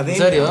Demian a Demian. ¿En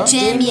serio?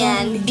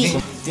 Demian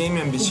Bichir.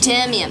 Demian Bichir.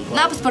 Demian.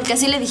 No, pues porque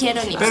así le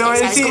dijeron y Pero pues,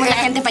 él ¿sabes? sí, Como la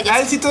gente a payasa.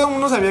 él sí todo el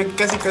mundo sabía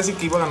casi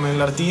que iba a ganar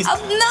el artista.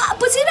 No,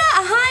 pues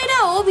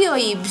era obvio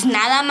y pues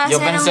nada más Yo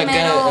era pensé un que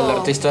mero el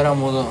artista era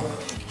mudo.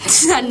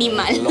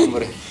 animal. El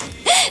hombre.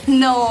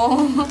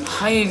 No.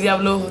 Ay, el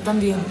diablo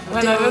también.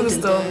 Bueno, a mí me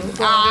gustó. Me Su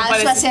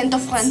parece- acento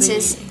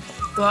francés. Sí.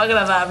 Todo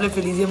agradable,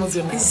 feliz y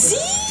emocionante. Sí.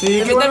 Sí, qué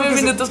También bueno, también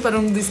que minutos para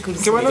un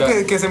discurso. qué bueno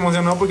que se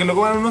emocionó, porque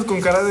luego van unos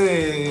con cara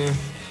de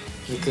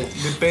 ¿Qué?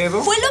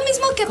 pedo. Fue lo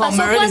mismo que Con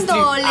pasó Meryl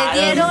cuando Streep.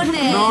 le dieron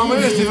No,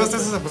 Meryl Streep hasta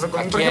se pasó con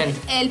 ¿A un quién?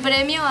 el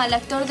premio al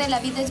actor de La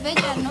vida es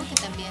bella, ¿no? Que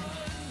también.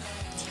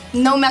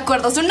 No me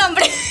acuerdo su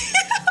nombre.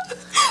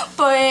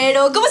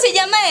 Pero, ¿cómo se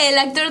llama el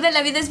actor de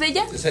La vida es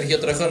bella? Sergio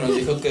Trejo nos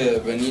dijo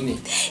que Benini.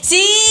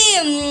 Sí,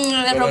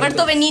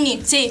 Roberto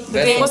Benigni, sí.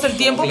 Tenemos el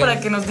tiempo para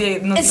que nos Sí,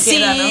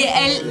 dijera, ¿no?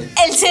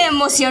 él se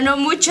emocionó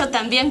mucho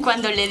también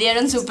cuando le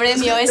dieron su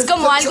premio. Es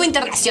como algo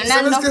internacional,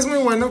 ¿Sabes ¿no? qué es muy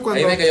bueno Ahí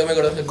cuando, me cayó, me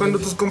acordé. cuando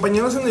tus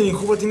compañeros en el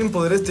Injuba tienen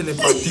poderes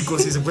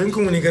telepáticos y se pueden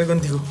comunicar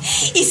contigo?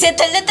 Y se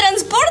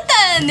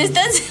teletransportan,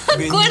 ¿estás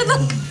de acuerdo?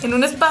 En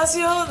un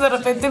espacio, de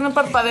repente en un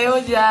parpadeo,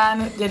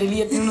 Yareli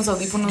ya tiene unos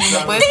audífonos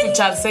donde puede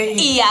escucharse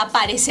y Y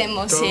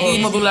aparecemos, y sí.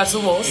 modular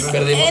su voz.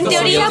 Perdimos En como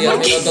teoría, 10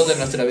 porque- minutos de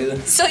nuestra vida.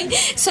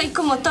 Soy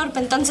como torpe,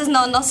 entonces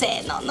no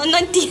sé, no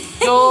entiendo.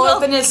 Yo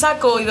tenía el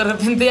saco y de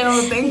repente ya no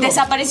lo tengo.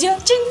 Desapareció,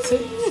 ching.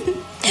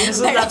 En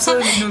esos Pero lapsos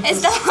de minutos.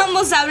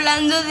 estábamos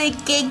hablando de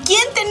que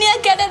quién tenía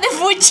cara de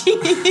fuchi.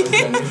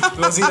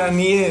 Los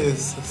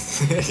iraníes.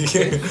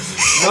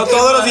 No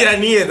todos los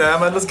iraníes, nada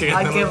más los que Ay,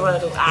 ganaron. qué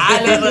raro.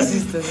 Los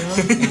racistas,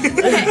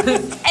 ¿no?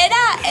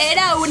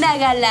 Era una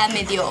gala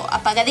medio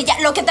apagadilla.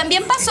 Lo que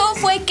también pasó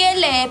fue que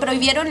le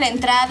prohibieron la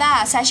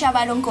entrada a Sacha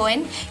Baron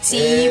Cohen si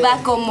iba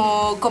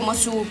como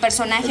su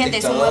personaje El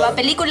de su dictador. nueva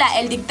película,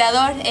 el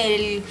dictador,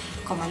 el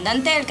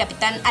comandante, el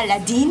capitán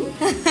Aladdin.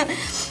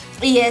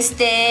 Y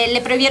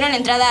le prohibieron la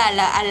entrada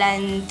a la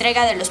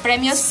entrega de los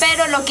premios,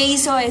 pero lo que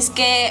hizo es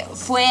que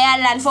fue a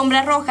la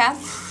alfombra roja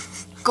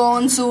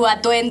con su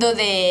atuendo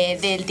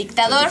del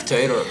dictador. El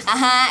dictator.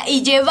 Ajá,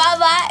 y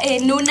llevaba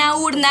en una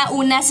urna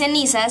unas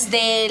cenizas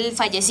del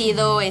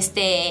fallecido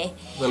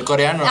Del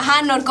coreano.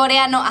 ajá,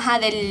 norcoreano, ajá,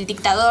 del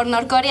dictador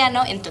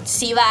norcoreano.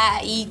 Entonces iba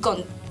ahí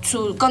con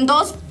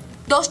dos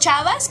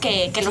chavas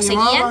que lo Se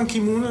llamaba seguían. Ban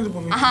Ki-moon, el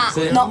bonito. Ajá,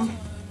 Sí. no.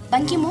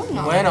 Ban Ki-moon,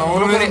 no. Bueno,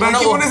 Ban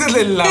Ki-moon es el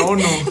de la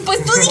ONU.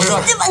 Pues tú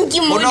dijiste Ban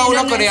Ki-moon. uno y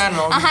no es-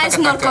 coreano, Ajá, es taca-taca.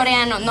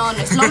 norcoreano. No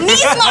es lo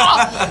mismo.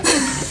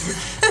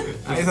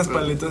 Esas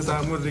paletas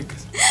estaban muy ricas.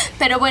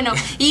 Pero bueno,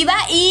 iba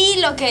y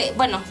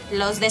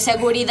los de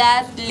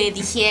seguridad le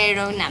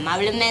dijeron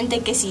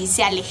amablemente que si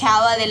se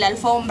alejaba de la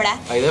alfombra.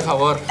 Ahí de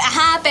favor.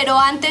 Ajá, pero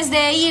antes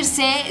de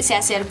irse se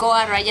acercó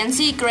a Ryan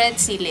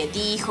Seacrest y le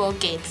dijo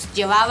que pues,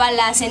 llevaba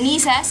las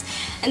cenizas.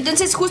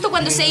 Entonces justo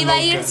cuando se iba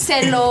a ir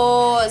se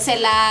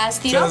las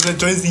Se tiró. las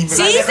echó encima.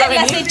 Sí, ¿Las dejó se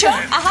las venir? echó.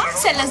 Ajá,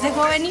 se las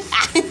dejó venir.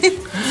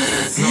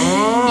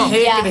 No,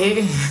 Y ya.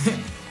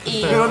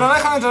 Y- Pero no la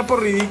dejan entrar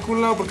por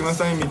ridícula o porque no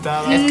estaba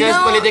invitada. Es que es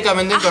No,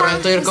 políticamente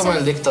incorrecto ajá, ir como eso.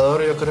 el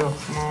dictador, yo creo.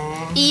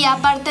 Y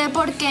aparte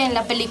porque en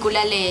la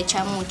película le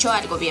echa mucho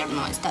al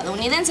gobierno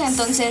estadounidense,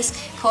 entonces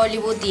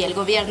Hollywood y el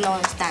gobierno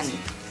están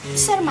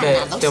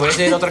hermanados. Te voy a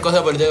decir otra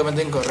cosa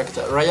políticamente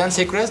incorrecta. Ryan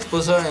Seacrest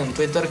puso en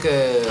Twitter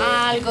que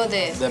Algo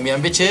de...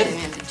 Demian Bichir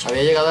Demian Bichir.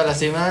 había llegado a la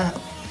cima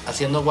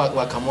haciendo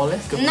guacamole.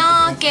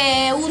 No,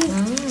 que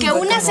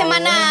una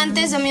semana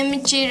antes Damián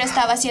Bichir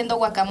estaba haciendo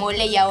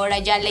guacamole y ahora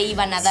ya le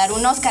iban a dar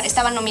un Oscar,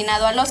 estaba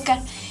nominado al Oscar.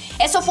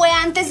 Eso fue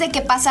antes de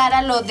que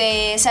pasara lo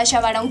de Sacha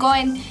Baron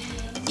Cohen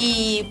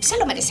y se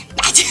lo merece.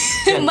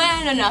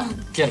 Bueno, no.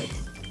 ¿Quién?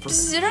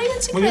 Pues Ryan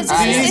Muy Seacrest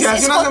bien. Sí, hace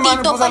es una semana,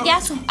 Jotito pues,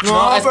 payaso.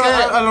 No, es pero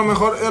que- a lo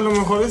mejor,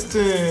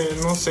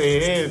 no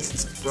sé,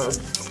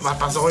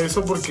 pasó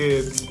eso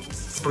porque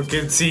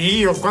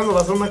sí, o cuando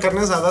vas a una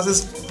carne asada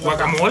haces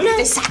guacamole.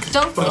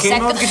 Exacto, ¿Por qué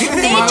no? exacto. ¿Qué tiene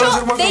de De malo hecho,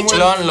 hacer de hecho,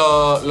 Lon,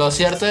 lo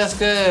cierto es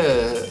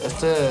que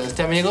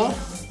este amigo,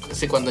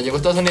 sí, cuando llegó a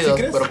Estados Unidos,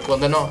 crees? pero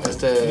cuando no,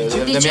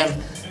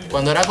 Demian,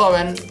 cuando era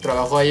joven,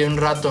 trabajó ahí un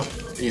rato.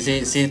 Y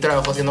sí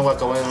trabajó haciendo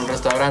guacamole en un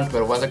restaurante,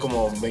 pero fue hace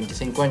como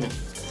 25 años.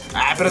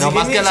 Ah, pero No si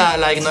más tiene- que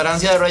la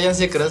ignorancia de Ryan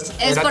Seacrest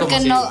es era porque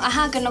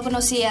como que no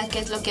conocía qué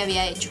es lo que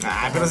había hecho.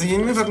 Ah, pero si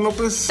Jennifer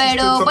López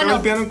Pero, tocaba bueno.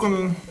 el piano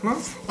con, ¿no?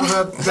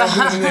 O sea,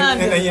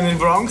 ahí en el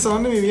Bronx, ¿a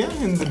dónde vivía?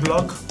 En The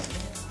Block.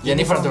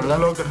 Jennifer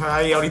López.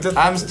 Ajá, y ahorita...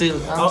 I'm still.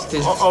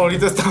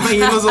 Ahorita estaba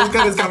ahí en los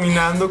Oscars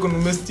caminando con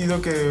un vestido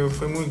que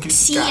fue muy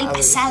Sí, criticado. el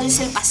pasado es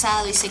el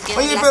pasado y se quedó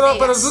Oye, en Las pero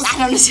Vegas. eso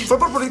No, no es cierto.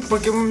 fue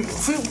porque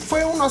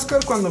fue un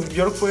Oscar cuando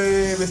Björk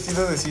fue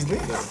vestida de cisne.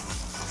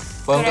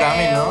 Fue un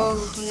Grammy, ¿no?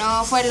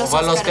 No, fue los ¿O fue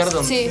al Oscars. Oscar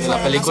donde Sí, en la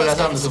fueron película los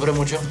esa donde Oscars. sufre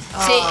mucho?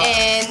 Sí,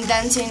 en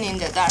Dancing in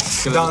the Dark.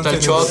 Que le gusta el Dancing in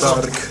the choco.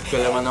 Dark. Que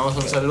le mandamos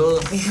un saludo.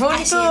 Qué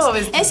bonito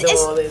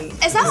vestido del...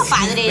 Estaba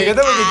padre. Me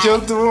encanta porque Ah,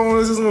 Chuck tuvo uno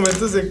de esos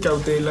momentos de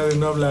cautela, de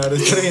no hablar, de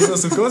estar viendo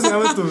su... ¿Cómo se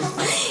llama tu?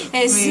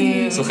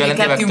 es Su gel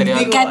Mecatium, antibacterial.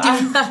 digo,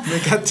 Mecatium.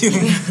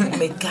 Mecatium.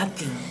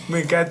 Mecatium.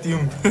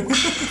 Mecatium.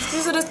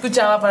 Yo solo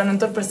escuchaba para no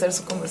entorpecer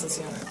su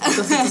conversación.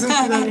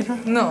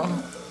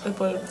 No.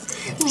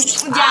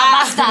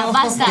 Ya,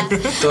 basta.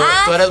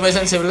 ¿Tú eres muy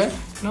sensible?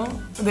 ¿No?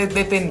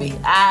 Depende.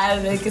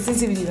 ¿De qué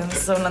sensibilidad me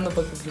estás hablando,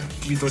 Paco?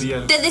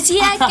 Clitorial. Te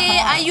decía que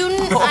hay un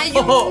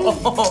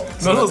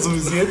No lo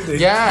suficiente.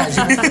 Ya.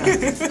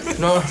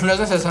 No es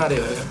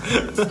necesario.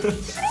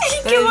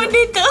 qué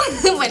bonito.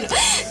 Bueno,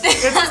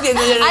 estás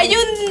viendo? hay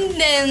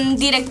un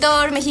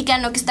director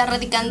mexicano que está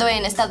radicando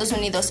en Estados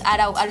Unidos,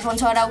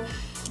 Alfonso Arau.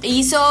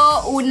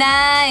 Hizo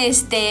una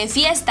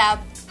fiesta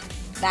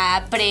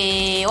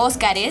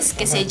pre-Óscares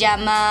que se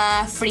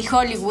llama Free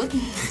Hollywood.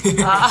 Qué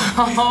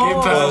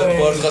padre.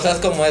 Por cosas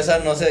como esa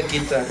no se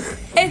quita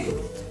el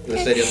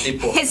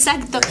estereotipo.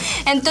 Exacto.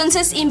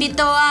 Entonces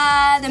invitó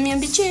a Damián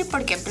Bichir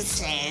porque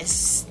pues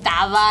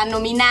estaba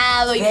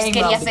nominado y pues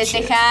Venga, quería Bichir.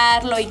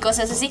 festejarlo y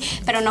cosas así,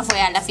 pero no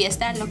fue a la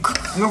fiesta, loco.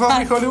 ¿No fue a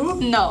Free Hollywood?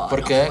 No.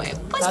 ¿Por no qué? fue.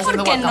 Pues Estaba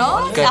porque haciendo no.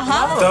 guacamole.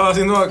 Ajá. Estaba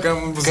haciendo acá...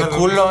 Pues, Qué a lo-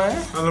 culo, ¿eh?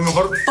 A lo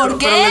mejor... ¿Por pero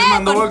qué? les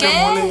mandó ¿Por qué?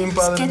 guacamole bien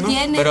padre, ¿Qué ¿no?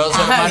 tiene? Pero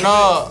su Ajá.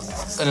 hermano,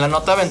 en la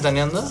nota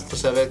ventaneando,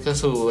 pues se ve que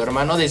su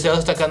hermano Odiseo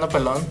está quedando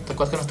pelón. ¿Te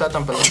acuerdas que no estaba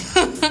tan pelón?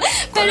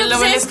 Pero ¿El pues,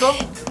 obelisco?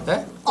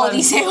 ¿Eh?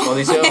 Odiseo.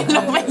 Odiseo. El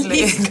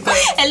obelisco.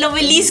 El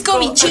obelisco,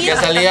 El Bichir. que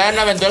salía en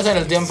Aventuras en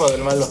el Tiempo,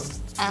 del malo.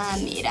 Ah,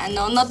 mira,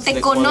 no te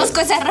De- como conozco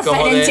de- esas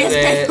como referencias,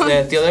 pero.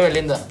 de tío de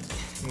Belinda.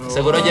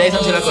 Seguro Jason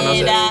sí la conoce.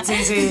 Mira. Sí,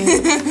 sí.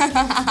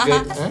 ¿Qué?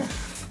 ¿Eh?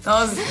 No,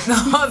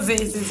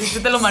 sí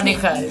te lo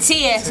maneja.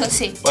 Sí, eso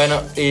sí.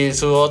 Bueno, y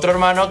su otro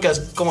hermano, que es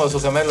como su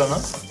gemelo, ¿no?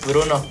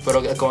 Bruno,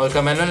 pero como el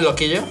gemelo en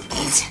loquillo.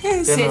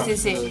 Sí, no?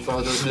 sí.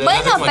 Como le hace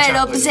Bueno, como pero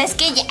chapo. pues es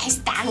que ya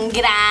están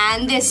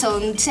grandes,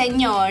 son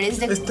señores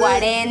de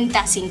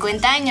 40,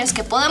 50 años,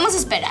 que podemos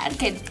esperar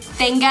que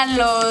tengan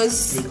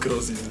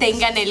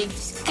tengan el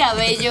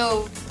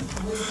cabello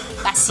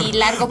así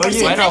largo por Oye,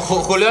 siempre. Bueno,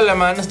 Julio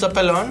Alemán está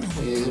pelón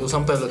y usa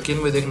un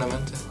peluquín muy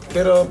dignamente.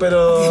 Pero...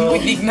 Muy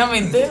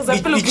dignamente. O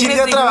sea, peluquín Bichir es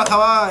ya digno.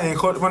 trabajaba en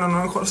Hollywood, bueno,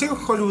 no en Hollywood, sí, en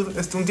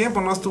Hollywood, un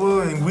tiempo, ¿no?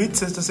 Estuvo en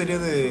WITS, esta serie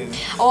de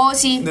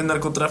Sí,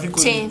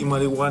 narcotráfico Sí. y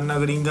marihuana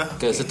gringa.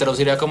 Que se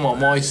traduciría como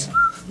Mois.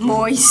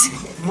 Mois.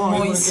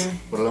 Mois.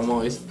 Por la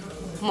Mois.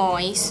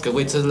 Mois. Que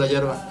Witz es la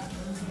hierba.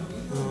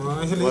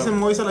 Ay, ¿se le dice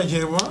Mois a la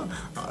hierba?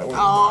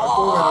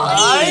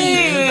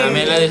 Ay, bueno,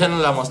 También le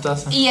dicen la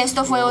mostaza. Y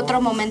esto fue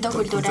otro momento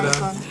cultural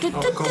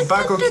con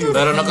Paco Q.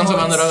 Pero no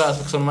consuman drogas,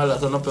 porque son malas,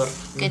 son lo peor.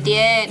 que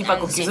tiene. Y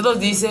Paco, ¿quién se los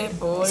dice?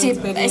 Por Sí,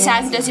 experiencia.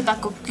 exacto, si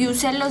Paco Q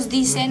se los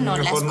dice, no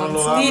las Mejor no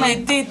lo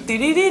consuman.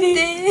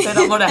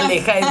 Pero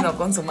moraleja es no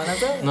consuman a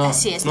todos. No,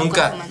 Así es, no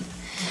nunca. consuman.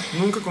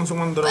 Nunca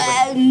consuman droga.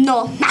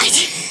 No.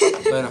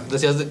 Bueno,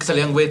 decías que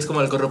salían Witz como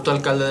el corrupto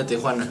alcalde de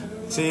Tijuana.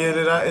 Sí,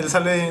 él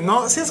sale...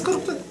 No, ¿sí es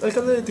corrupto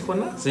alcalde de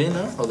Tijuana? ¿Sí,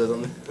 no? ¿O de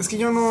dónde? Es que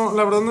yo no,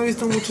 la verdad no he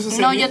visto mucho esa serie.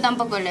 No, yo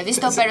tampoco lo he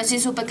visto, pero sí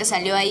supe que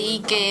salió ahí y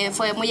que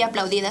fue muy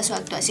aplaudida su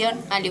actuación,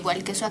 al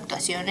igual que su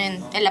actuación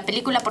en la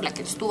película por la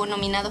que estuvo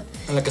nominado.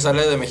 En la que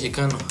sale de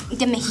mexicano.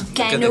 De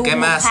mexicano. ¿De qué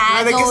más?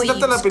 Ah, ¿de qué se mojado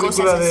trata y la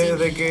película? cosas así.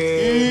 De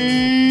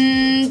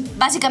que...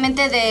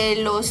 Básicamente de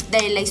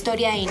la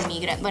historia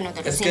inmigrante, bueno,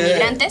 de los Es que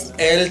inmigrantes.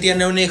 él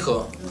tiene un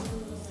hijo.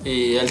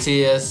 Y él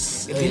sí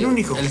es. Tiene un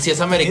hijo. Él sí es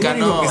Tiene un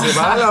americano. hijo que se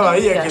va a la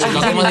bahía. Que No,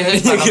 ¿cómo se dice?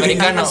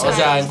 Hispanoamericano, o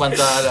sea, en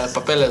cuanto a los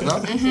papeles,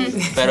 ¿no?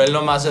 Pero él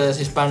nomás es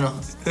hispano.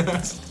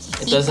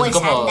 Entonces y pues es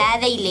como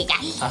nada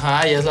ilegal.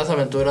 Ajá, y es las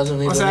aventuras de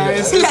un O sea,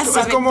 ilegal.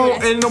 es como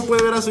él no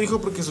puede ver a su hijo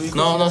porque su hijo...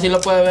 No, sí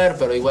lo puede ver,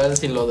 pero igual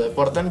si lo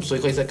deportan, pues su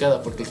hijo ahí se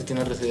queda porque él sí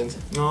tiene residencia.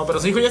 No, pero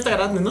su hijo ya está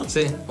grande, ¿no?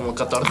 Sí, como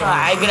 14.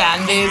 Ay,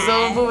 grande,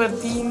 eso, un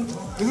pubertín.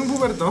 Es un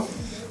puberto.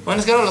 Bueno,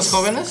 es que ahora los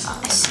jóvenes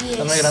Así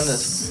están muy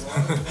grandes.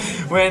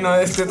 Bueno,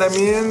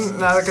 también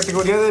la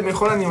categoría de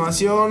mejor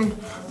animación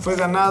fue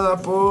ganada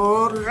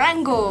por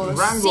Rango.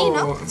 Rango. Sí,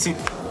 ¿no? Sí.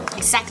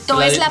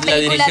 Exacto, es la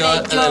película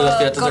dirigió de la de los Piratas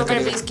del Corbin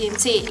Caribe. Bliskin,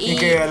 sí, Y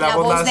que la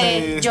voz de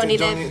hace Johnny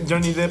Depp.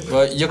 Johnny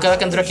Depp. Yo cada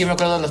que entro aquí me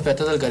acuerdo de los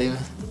Piratas del Caribe.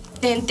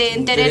 Aunque he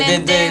de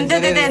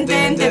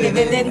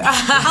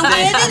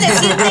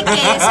decirte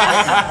que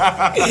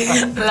esa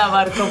La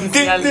barca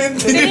oficial.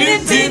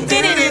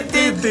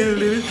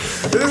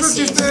 Es un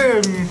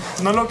chiste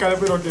no local,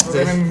 pero que no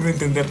deben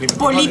entender.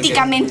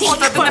 políticamente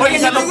Oye,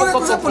 Analizarlo tengo una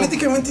poco a cosa poco.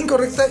 políticamente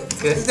incorrecta.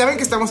 Ya ven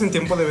que estamos en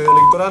tiempo de video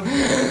electoral.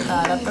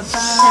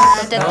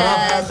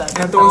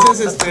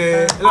 Entonces,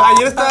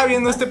 ayer estaba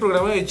viendo este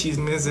programa de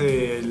chismes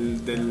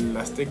del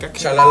Azteca.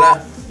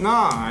 Chalala.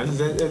 No, el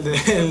de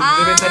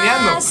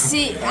Ventaneando.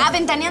 sí,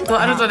 Ventaneando.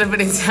 Toda nuestra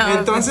referencia.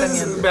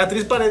 Entonces,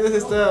 Beatriz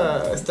Paredes,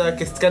 esta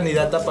que es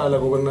candidata para la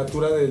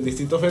gobernatura del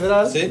Distrito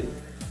Federal, Sí.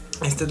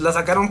 la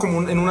sacaron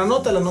como en una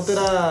nota. La nota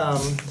era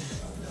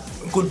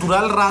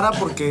cultural rara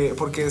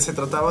porque se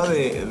trataba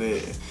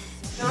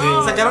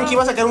sacaron que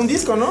iba a sacar un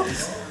disco, ¿no?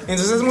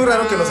 Entonces es muy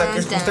raro que lo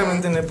saques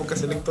justamente en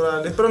épocas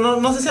electorales. Pero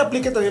no sé si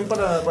aplique también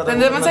para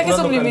 ¿Tendré mensajes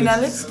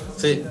subliminales?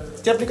 Sí.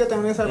 ¿Sí aplica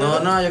también esa regla?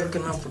 No, yo creo que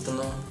no, porque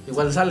no.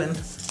 Igual salen.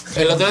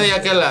 El otro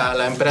día que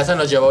la empresa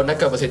nos llevó a una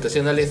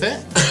capacitación del IFE,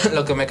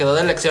 lo que me quedó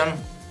de lección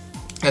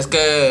es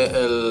que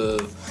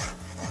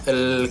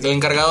el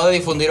encargado de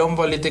difundir a un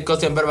político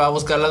siempre va a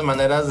buscar las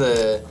maneras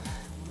de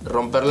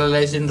romper la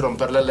ley sin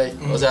romper la ley.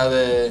 O sea,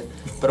 de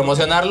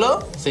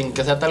promocionarlo sin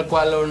que sea tal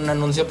cual un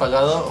anuncio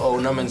pagado o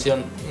una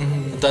mención.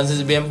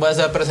 Entonces bien puede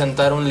ser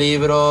presentar un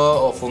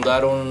libro o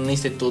fundar un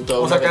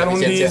instituto O una sacar un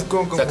beneficencia. disco,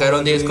 como Sacar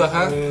un disco,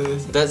 ajá.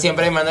 pues. Entonces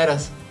siempre hay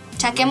maneras.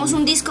 Saquemos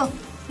un disco,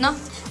 ¿no?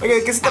 Oye,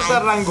 ¿de qué se trata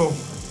Rango?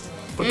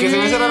 Porque se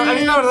me hace raro. A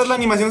mí la verdad la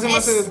animación se me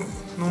hace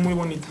no muy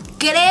bonita.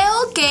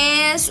 Creo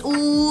que es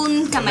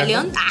un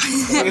camaleón.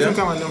 Es un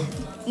camaleón.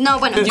 No,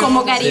 bueno,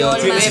 como Gary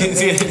Oldman.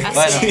 Sí. Así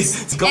Bueno, es.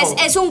 ¿cómo?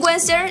 Es un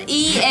western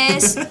y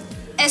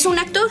es un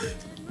actor.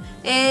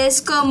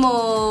 Es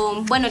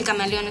como, bueno, el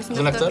camaleón es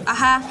un actor.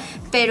 Ajá,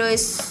 pero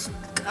es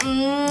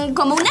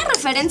como una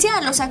referencia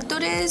a los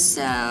actores.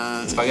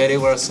 Spaghetti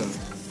Western.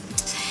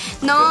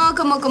 No,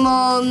 como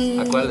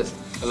 ¿A cuáles?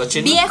 ¿A los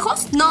chinos?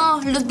 viejos.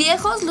 No, los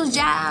viejos, los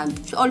ya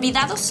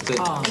olvidados. Sí.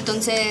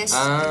 Entonces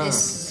Ah.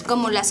 es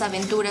como las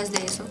aventuras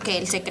de eso, que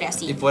él se crea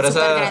así. Y por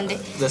súper esa grande.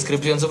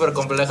 descripción súper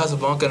compleja,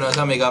 supongo que no es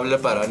amigable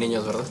para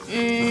niños, ¿verdad?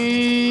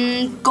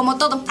 Como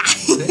todo.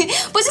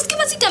 Pues es que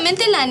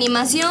básicamente la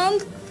animación,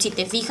 si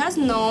te fijas,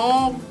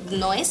 no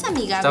es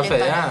amigable Está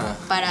fea.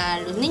 para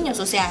los niños.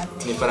 O sea,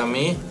 Ni para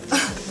mí.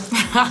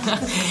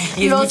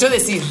 Y es mucho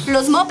decir.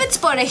 Los Muppets,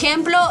 por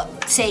ejemplo,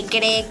 se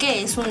cree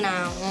que es un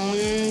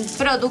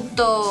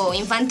producto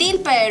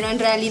infantil, pero en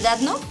realidad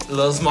no.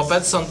 Los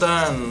Muppets son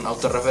tan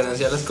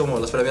autorreferenciales como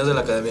los premios de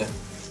la Academia.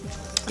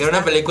 Que era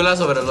una película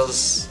sobre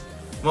los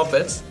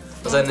Muppets.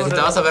 O sea,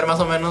 necesitabas saber más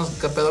o menos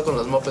qué pedo con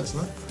los Muppets,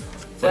 ¿no?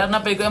 Era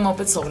una película de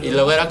Muppets sobre. Y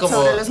luego era como.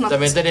 Sobre los Muppets.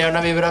 También tenía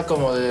una vibra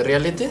como de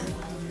reality.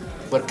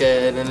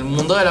 Porque en el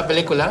mundo de la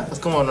película es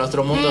como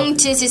nuestro mundo.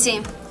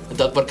 Sí.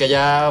 Entonces, porque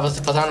ya pues,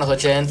 pasaron los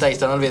 80 y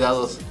están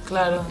olvidados.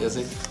 Claro. Y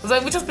así. O sea,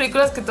 hay muchas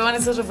películas que toman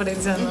esas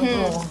referencias, ¿no?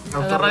 Como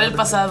agarrar el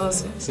pasado,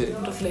 sí. Sí.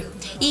 Un reflejo.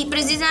 Y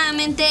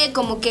precisamente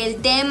como que el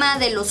tema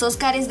de los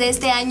Oscars de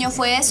este año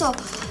fue eso.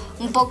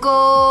 Un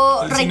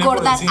poco El cine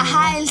recordar, por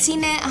el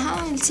cine,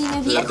 el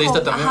cine viejo.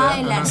 artista también, ajá, ¿verdad?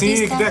 el Ajá. Sí,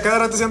 artista. a cada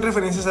rato hacían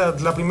referencias a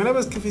la primera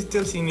vez que fuiste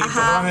al cine.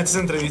 Ajá. Tomaban estas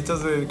entrevistas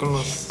con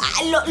los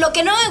Lo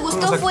que no me con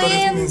gustó los actores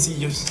fue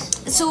mencillos.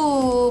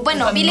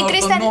 bueno, Edward Billy Norton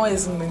Crystal. no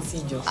es un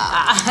mencillo.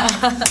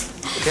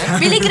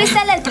 Billy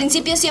Crystal al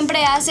principio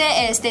siempre hace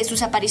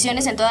sus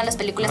apariciones en todas las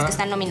películas que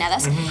están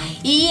nominadas.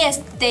 Y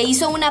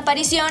hizo una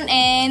aparición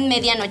en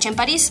Medianoche en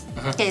París,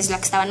 que es la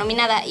que estaba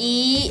nominada.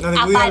 Y La de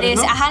Woody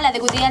aparece, Allen, ¿no? la de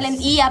Woody Allen.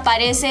 Y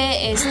aparece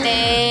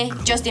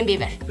Justin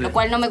Bieber, lo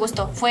cual no me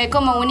gustó. Fue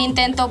como un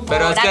intento por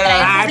Pero es que atraer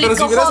era-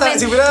 público pero joven.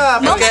 si hubiera-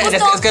 no es que- me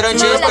gustó. es que era un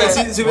no, chiste, la pues.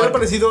 verdad. Si hubiera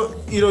aparecido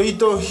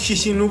Hirohito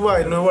Hishinuba,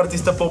 el nuevo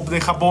artista pop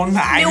de Japón,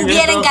 Me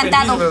hubiera estado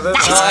encantado. ¿verdad?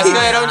 No, es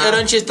que era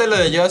un chiste lo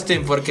de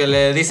Justin, porque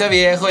le dice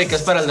viejo y que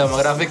es para el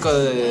demográfico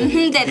de,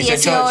 De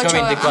 18,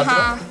 24.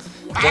 ajá.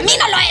 Para mí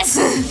no lo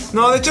es.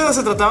 No, de hecho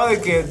se trataba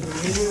de que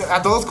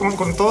a todos,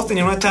 con todos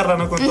tenían una charla,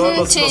 ¿no? Con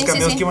todos Sí, los sí,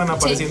 cameos sí. que iban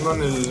apareciendo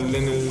en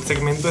el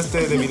segmento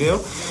de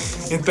video.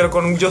 Pero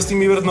con Justin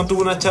Bieber no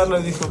tuvo una charla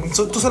y dijo,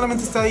 tú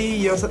solamente estás ahí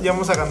y ya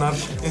vamos a ganar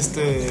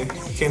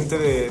gente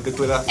de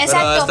tu edad.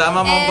 Exacto. Pero estaba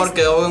mamón es-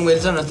 porque Owen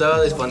Wilson no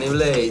estaba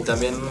disponible y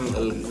también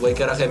el güey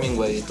que era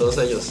Hemingway y todos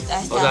ellos.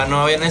 Ahí está. O sea,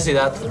 no había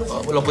necesidad.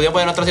 Lo podían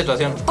poner en otra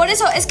situación. Por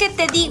eso es que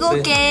te digo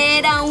Sí. que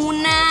era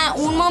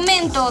un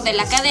momento de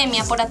la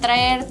academia por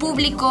atraer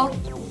público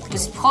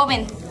pues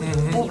joven.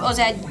 O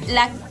sea,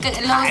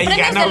 los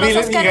premios de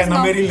los Oscars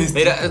no.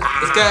 Mira, es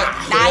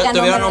que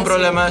tuvieron un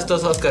problema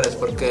estos Oscars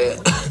porque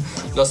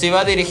los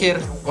iba a dirigir,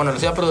 bueno,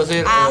 los iba a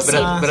producir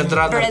Brett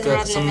Ratner,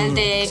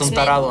 que es un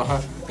tarado,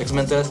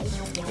 X-Men 3.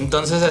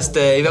 Entonces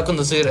iba a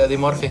conducir Eddie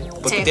Murphy,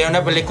 porque tiene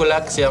una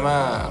película que se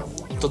llama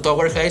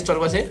Tower Heist o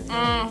algo así.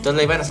 Entonces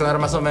la iban a estrenar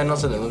más o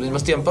menos en los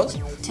mismos tiempos.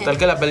 Tal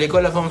que la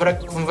película fue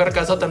un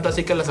fracaso, tanto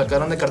así que la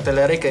sacaron de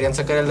cartelera y querían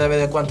sacar el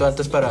DVD cuanto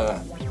antes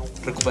para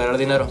recuperar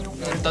dinero.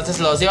 Entonces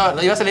iba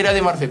a salir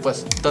Eddie Murphy,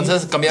 pues.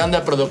 Entonces cambiaron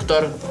de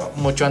productor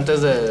mucho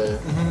antes de...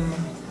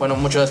 Bueno,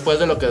 mucho después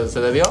de lo que se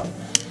debió.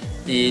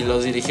 Y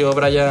los dirigió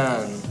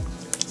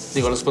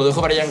los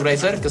produjo Brian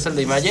Grazer, que es el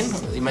de Imagine.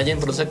 Imagine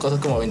produce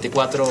cosas como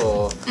 24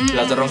 o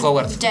las de Ron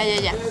Howard. Ya.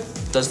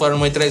 Entonces fueron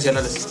muy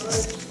tradicionales.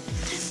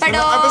 Pero...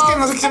 es que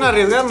no se quisieron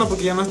arriesgar, ¿no?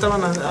 Porque ya no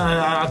estaban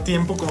a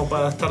tiempo como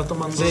para estar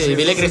tomando... Sí,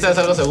 Billy Crystal es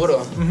algo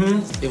seguro.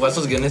 Igual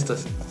sus guionistas.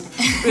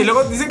 Y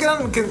luego dicen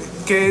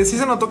que sí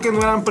se notó que no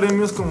eran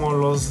premios como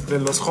los de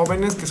los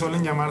jóvenes que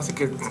suelen llamarse,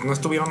 que no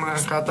estuvieron a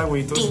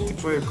Hathaway y todo ese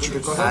tipo de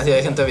cosas. Sí,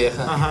 hay gente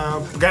vieja.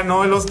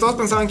 Ganó, todos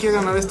pensaban que iba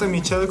a ganar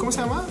Michelle, ¿cómo se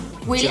llama?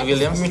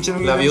 Williams. Michelle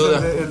Williams, la viuda.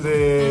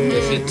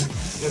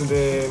 El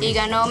de y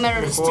ganó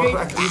Meryl Streep.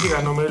 Actriz y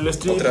ganó Meryl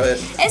Streep. Otra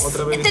vez.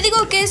 Te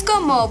digo que es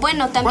como,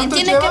 bueno, también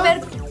tiene que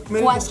ver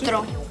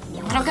 4.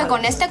 Creo que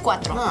con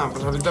 4. No,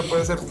 pues ahorita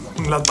puede ser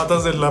las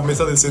patas de la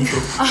mesa del centro.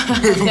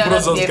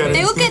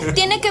 Digo que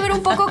tiene que ver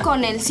un poco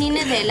con el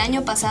cine del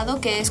año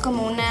pasado, que es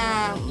como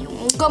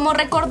como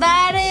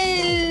recordar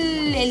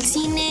el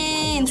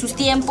cine en sus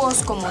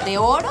tiempos como de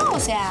oro, o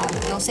sea,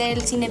 no sé,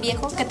 el cine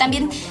viejo, que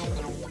también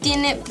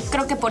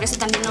creo que por eso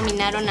también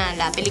nominaron a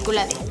la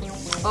película de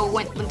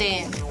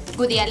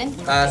Woody Allen.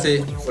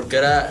 Sí,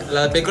 porque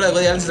la película de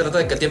Woody Allen se trata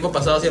de que el tiempo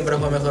pasado siempre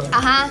fue mejor.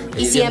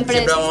 Y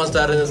siempre vamos a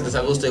estar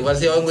desagusto. Igual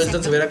si Owen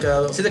Wilson se hubiera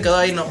quedado. Sí se quedó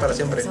ahí, no, para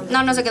siempre.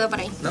 No se quedó por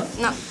ahí. ¿No?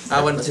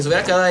 Bueno, si se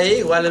hubiera quedado ahí,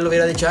 igual él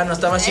hubiera dicho, no,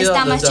 está más chido.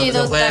 Está más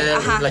chido. Fue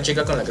la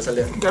chica con la que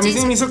salió. Que a mí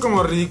sí me hizo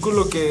como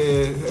ridículo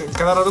que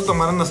cada rato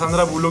tomaran a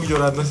Sandra Bullock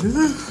llorando.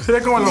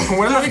 Era como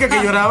era la única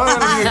que lloraba, era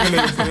la única que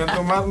le querían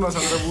tomar a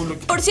Sandra Bullock.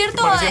 Por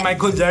cierto, parecía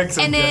Michael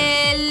Jackson. En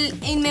el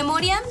In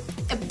Memoriam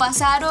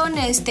pasaron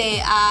a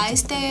Steve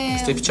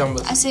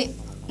Chambers.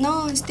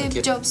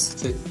 Steve Jobs.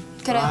 Sí.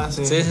 Creo.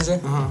 Sí.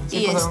 Ajá,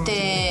 y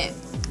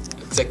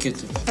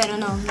Executive. Pero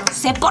no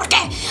sé por qué.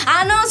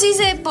 Sí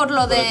sé por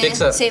lo de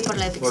Pixar. Sí, por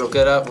lo de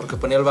Pixar. Porque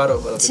ponía el varo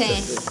para Sí,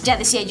 Pixar. ya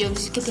decía yo,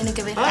 ¿qué tiene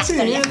que ver? Sí,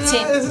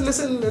 es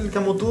el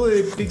camotudo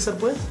de Pixar,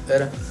 pues.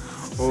 Era.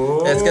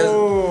 Es que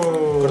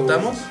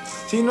 ¿cortamos?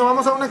 Sí, no,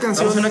 vamos a una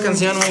canción. Vamos a una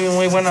canción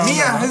muy buena.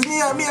 Mía, es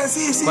mía,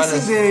 sí,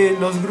 de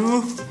los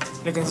Gru.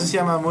 La canción se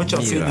llama Mucho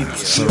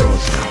Phillips.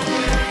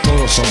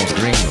 Todos somos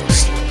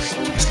gringos.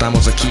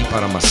 Estamos aquí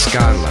para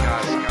mascarla.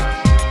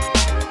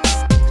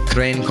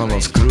 Tren con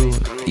los Gru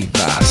y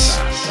Paz.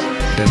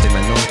 Desde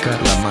Menorca,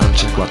 La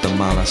Mancha,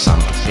 Guatemala, San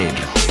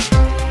Pedro.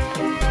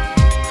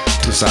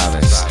 Tú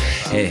sabes,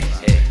 Ella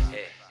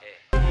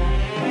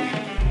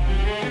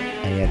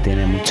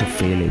tiene mucho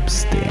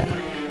Phillips, tía.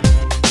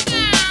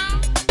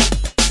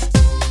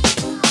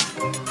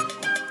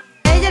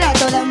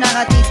 Toda una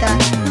gatita,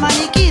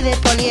 maniquí de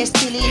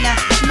poliestilina,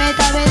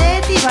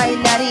 metavedette y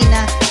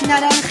bailarina,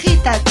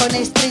 naranjita con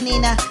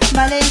estrinina,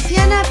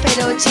 valenciana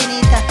pero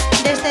chinita,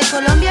 desde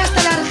Colombia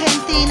hasta la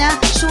Argentina,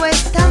 su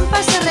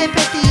estampa se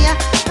repetía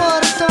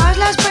por todas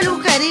las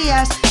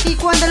peluquerías, y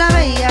cuando la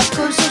veías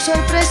con sus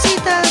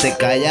sorpresitas, te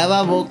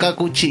callaba boca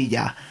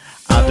cuchilla.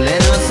 A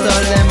pleno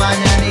sol de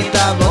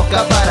mañanita,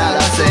 boca para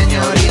la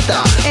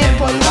señorita,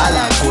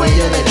 empolvada,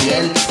 cuello de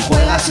piel,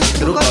 juega sus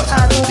trucos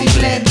a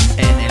tutiplén.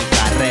 En el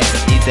carrer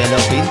y te lo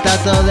pinta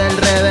todo el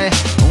revés,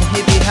 un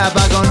hippie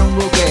japa con un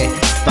buque,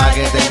 pa'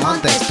 que te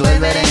montes tú el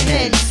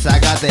berenjel,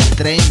 sácate el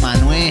tren,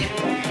 Manuel.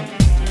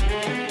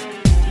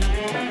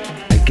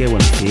 Qué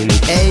buen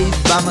Phillips. Ey,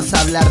 vamos a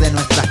hablar de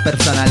nuestras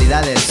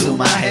personalidades, su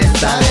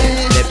majestad,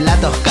 de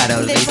platos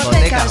caros, de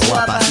hipotecas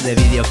guapas, de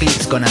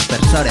videoclips con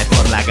aspersores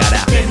por la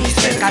cara, de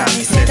Mr.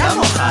 Camiseta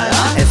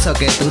mojada, eso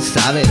que tú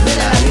sabes de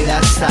la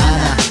vida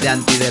sana, de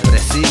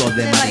antidepresivos,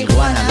 de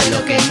marihuana, de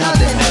lo que no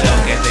te mueve,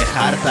 lo que te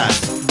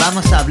hartas.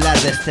 Vamos a hablar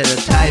de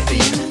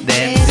stereotyping,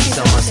 de MCs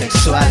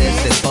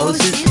homosexuales, de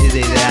poses y de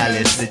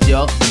ideales, de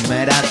yo,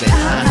 mera, de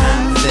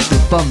Hannah, de tu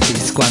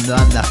pompis cuando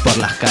andas por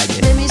las calles,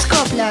 de mis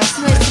coplas,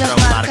 nuestros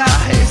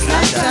marcajes,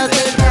 lánzate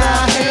el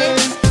traje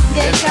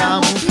de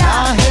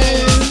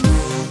camuflaje.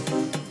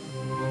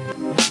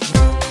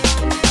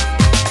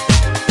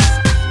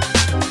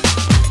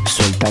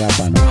 Suelta la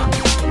panoja.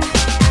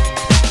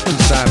 Tú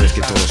sabes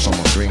que todos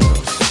somos gringos.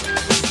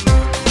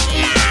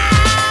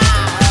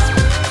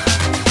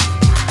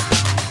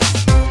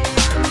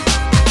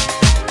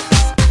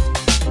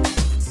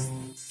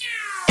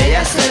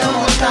 Ella se lo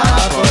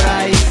montaba por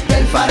ahí,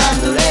 el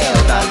faranduleo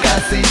tal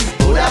casi,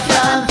 pura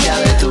Francia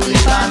de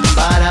tulipán,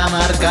 para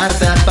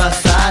marcarte al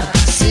pasar,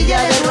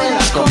 silla de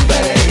ruedas con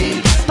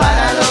perejil,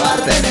 para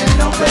robarte en el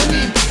no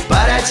permit,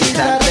 para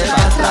hechizarte,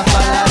 para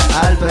trafalar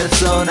al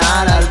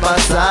personal al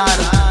pasar.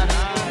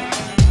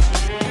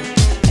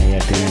 Ella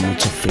tiene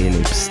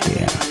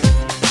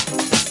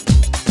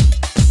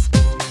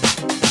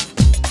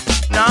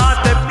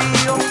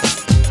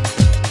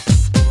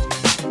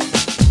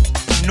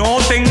no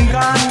te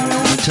engaño.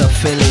 Mucho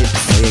Philips.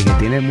 Oye, que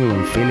tienes muy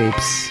buen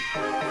Philips.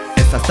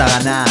 Esta está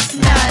ganada,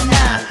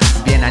 na.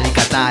 Bien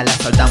alicata, la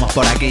soltamos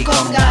por aquí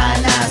con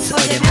ganas.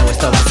 Oye, me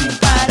gustó sin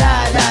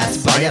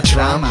paradas. Vaya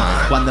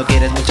trama. Cuando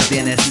quieres mucho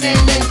tienes Nel,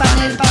 el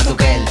panel pa' tu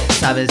gel.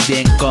 Sabes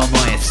bien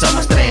cómo es,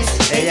 somos tres.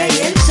 Ella y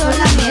él son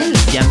la miel.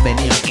 Y han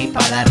venido aquí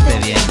para darte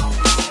bien.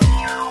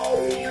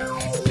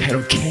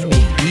 Pero qué me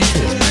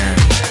dices, man.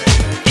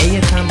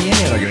 Ella también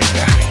era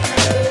gringa.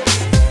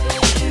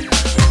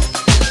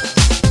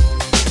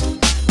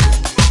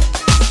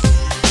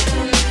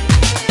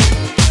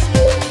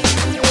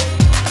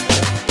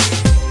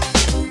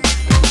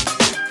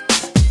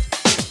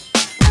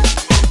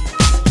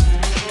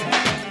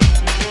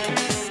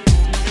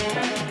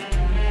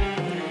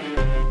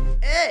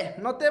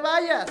 ¡No te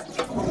vayas!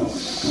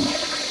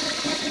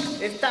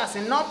 Estás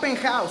en Open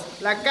House.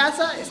 La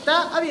casa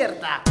está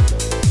abierta.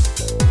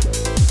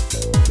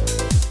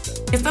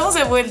 Estamos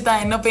de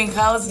vuelta en Open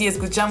House y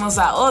escuchamos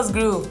a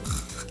Osgru.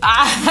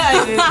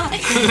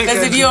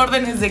 Recibió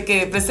órdenes de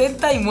que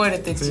presenta y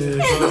muérete, Chido.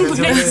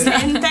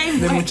 Presenta y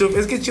muérete. Mucho,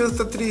 es que Chido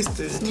está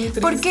triste.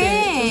 ¿Por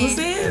qué? No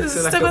sé,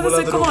 esta cosa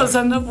soy como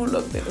Sandra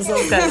Bullock de los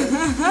Oscars.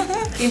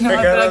 Y no,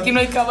 pero aquí no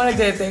hay cámara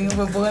que detenga,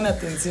 me pongan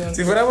atención.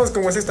 Si fuéramos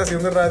como esa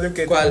estación de radio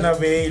que tiene una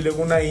B y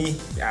luego una I.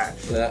 Ya.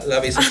 La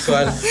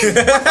bisexual.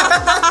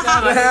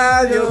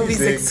 Radio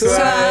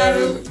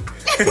bisexual.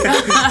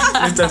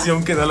 La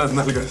estación que da las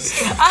nalgas.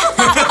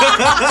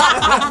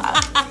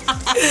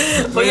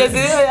 Oye, así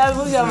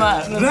deberíamos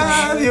llamar.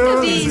 Radio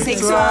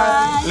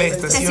bisexual. La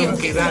estación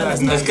que da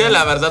las nalgas. Es que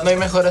la verdad no hay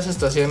mejores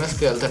estaciones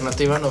que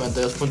Alternativa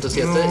 92.7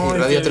 y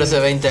Radio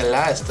 1320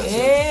 la estación.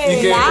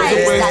 Y que por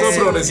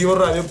supuesto Progresivo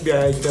Radio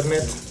vía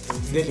internet.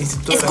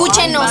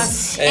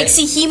 Escúchenos,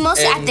 exigimos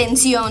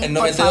atención. En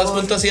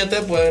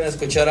 92.7 pueden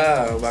escuchar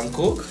a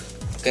Bangkok,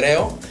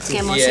 creo. Qué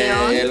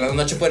emoción. Y en la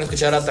noche pueden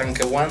escuchar a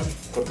Tanquewan,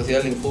 cortesía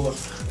del Incuba.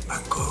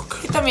 Bangkok.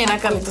 Y también a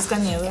Carlitos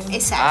Cañedo.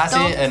 Exacto.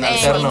 Sí, en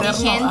alterno.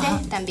 Inteligente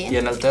también. Y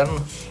en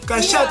alterno.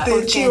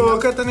 Cállate, Chivo.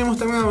 Acá tenemos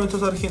también a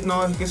nuestros argentinos.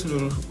 No, es que es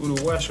el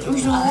uruguayo.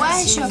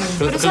 Uruguayo.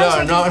 Pero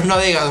claro, no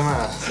digas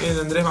más.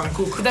 El Andrés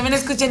Bangkok. Y también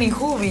escuchen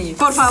Injubi.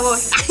 Por favor.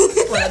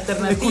 Por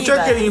alternativa.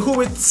 Escucha que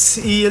Injubi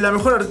y la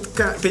mejor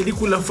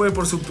película fue,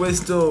 por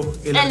supuesto,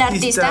 el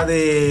artista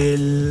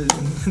del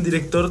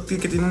director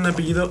que tiene un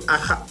apellido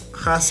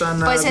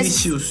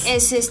Hassanavicius.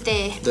 Pues es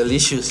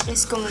Delicious.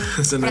 Es como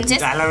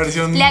francés. La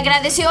versión. Le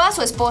agradeció a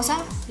su esposa.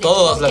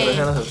 Todos le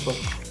agradecieron a su esposa.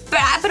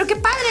 Pero qué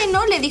padre,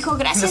 ¿no? Le dijo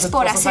gracias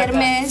por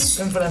hacerme.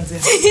 En Francia.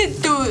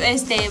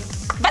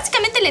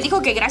 Básicamente le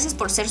dijo que gracias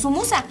por ser su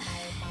musa.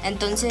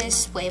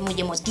 Entonces fue muy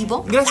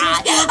emotivo. Gracias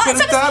por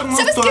despertarnos.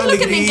 ¿Sabes tu qué es lo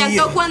que me alegría?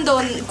 encantó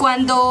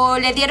cuando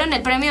le dieron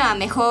el premio a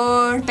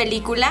mejor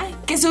película?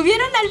 Que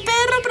subieron al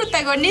perro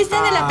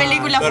protagonista de la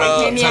película. Pero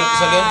fue genial.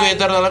 salió en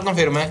Twitter, no la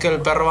confirmé, que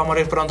el perro va a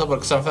morir pronto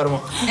porque está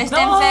enfermo.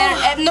 Está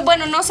enfermo.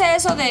 Bueno, no sé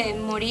eso de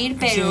morir,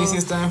 pero Sí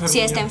está enfermo.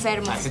 sí está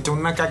enfermo. Se echó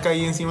una caca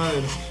ahí encima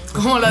del.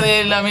 Como la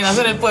de la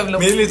amenaza en el pueblo.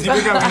 Miren, le estoy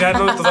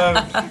caminando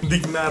toda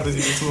digna,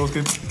 recibimos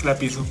que la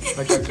piso.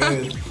 La caca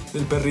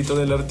del perrito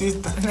del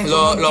artista.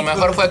 Lo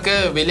mejor fue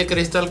que Billy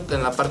Crystal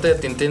en la parte de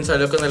Tintín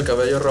salió con el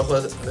cabello rojo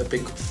de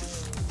pico.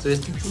 ¿Sí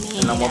viste?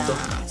 En la moto.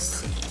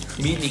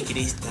 Billy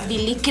Crystal.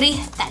 Billy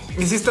Crystal.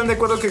 ¿Y si están de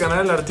acuerdo que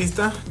ganara el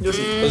artista? Yo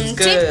sí. Pues es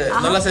que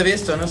no las he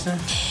visto, no sé.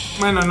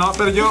 Bueno, no,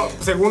 pero yo,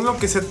 según lo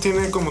que se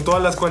tiene como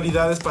todas las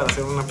cualidades para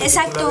hacer una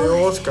película de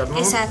Oscar, ¿no?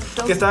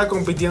 Exacto. Que estaba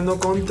compitiendo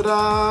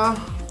contra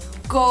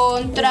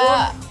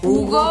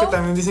Hugo, que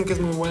también dicen que es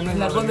muy buena.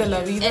 El árbol de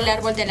la vida. El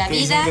árbol de la Que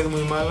dicen vida. que es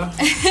muy mala.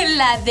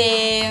 La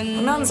de.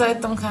 Una onza de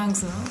Tom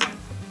Hanks, ¿no?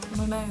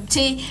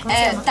 Sí,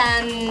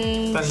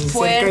 Tan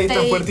fuerte. cerca y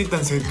tan fuerte y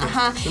tan cerca.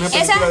 Ajá. Una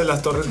película de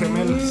las Torres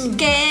Gemelas.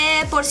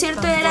 Que por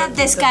cierto era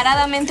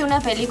descaradamente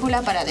una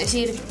película para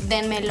decir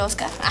denme el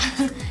Oscar.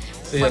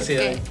 Sí, así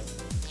es.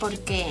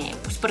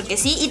 Porque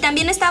sí. Y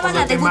también estaba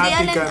la de Woody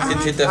Allen.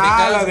 Si te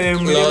fijas, la de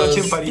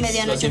Medianoche en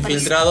París. Los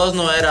Infiltrados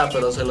no era,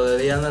 pero se lo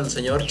debían al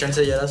señor.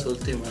 Chance ya era su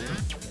última,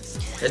 ¿no?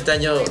 Este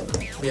año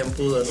bien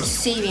pudo, ¿no?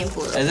 Sí, bien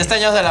pudo. Este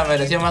año se la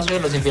merecía más que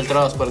Los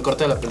Infiltrados por el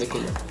corte de la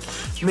película.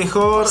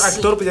 Mejor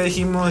actor, pues ya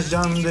dijimos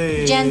Jean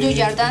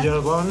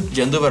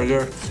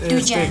Duverger. Que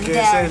es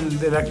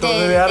el actor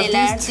de The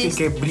Artist, y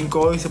que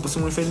brincó y se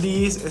puso muy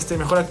feliz.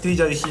 Mejor actriz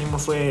ya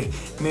dijimos fue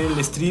Meryl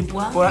Streep.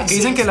 Que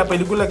dicen que la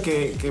película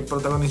que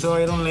protagonizó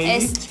Iron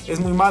Lady es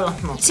muy mala,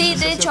 ¿no? Sí,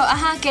 de hecho,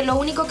 que lo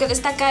único que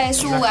destaca es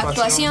su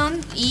actuación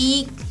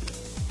y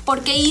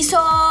porque hizo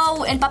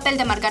el papel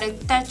de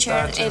Margaret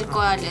Thatcher, el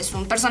cual es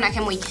un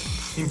personaje muy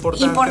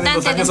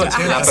importante de los años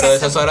 80. La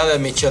predecesora de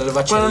Michelle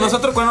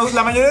Bachelet. Cuando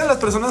la mayoría de las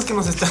personas que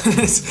nos están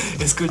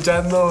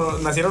escuchando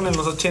nacieron en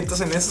los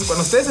 80s, en esos,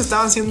 cuando ustedes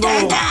estaban siendo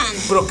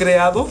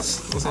procreados,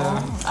 o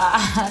sea,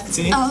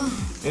 sí,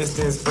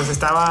 pues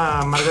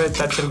estaba Margaret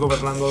Thatcher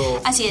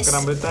gobernando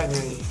Gran Bretaña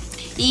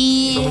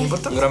y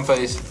un gran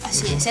país.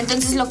 Así es.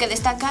 Entonces lo que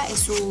destaca es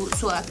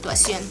su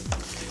actuación.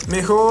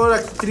 Mejor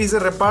actriz de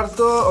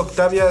reparto,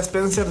 Octavia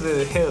Spencer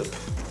de The Help.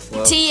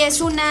 Wow. Sí,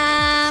 es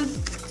una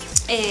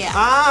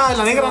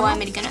la negra, ¿no?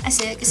 Americana,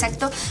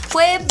 exacto.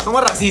 Fue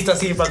como racista,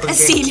 sí, Pato.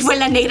 Sí, fue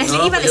la negra,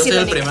 No, iba a decir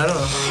yo la soy el negra.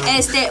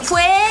 primero.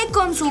 Fue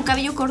con su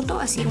cabello corto,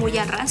 así muy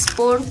a ras,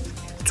 por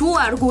su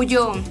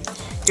orgullo.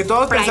 Que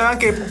todos pensaban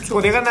que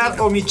podía ganar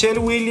o Michelle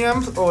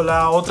Williams o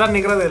la otra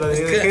negra de la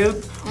de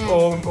Help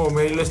o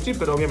Meryl Streep,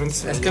 pero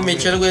obviamente es que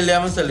Michelle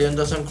Williams salió en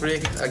Dawson's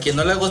Creek. A quien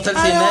no le gusta el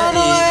cine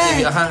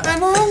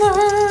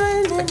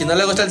a quien no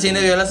le gusta el cine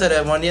vio la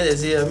ceremonia y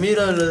decía,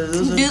 mira lo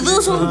de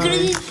Dawson's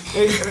Creek.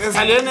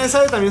 Salió en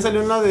esa, también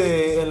salió en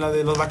la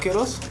de los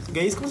vaqueros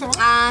gays, ¿cómo se llama?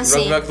 Ah,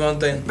 sí. Rock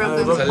Mountain.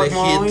 Sale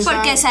Hit.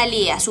 Porque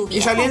salía su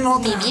viejo. Y salía en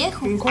otra. Mi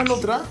viejo. ¿En cuál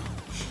otra?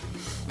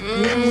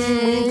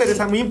 Muy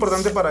interesante, muy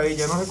importante para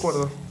ella, no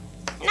recuerdo.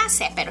 No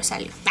sé, pero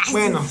salió.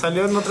 Bueno,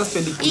 salió en otras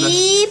películas.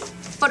 Y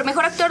por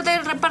mejor actor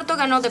del reparto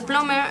ganó The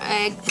Plumber,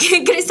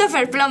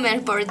 Christopher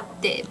Plummer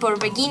por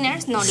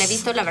Beginners. No le he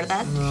visto, la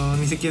verdad. No,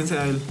 ni sé quién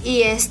sea él.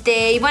 Y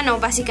bueno,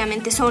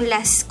 básicamente son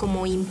las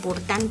como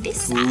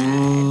importantes.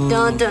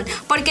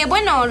 Porque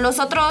bueno, los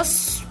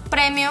otros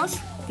premios,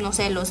 no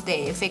sé, los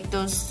de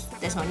efectos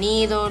de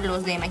sonido,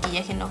 los de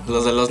maquillaje, no.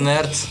 Los de los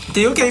nerds.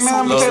 Te digo que a mí me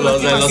da mucha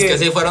Los de los que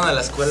sí fueron a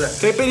la escuela.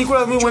 Que hay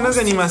películas muy buenas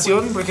de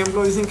animación. Por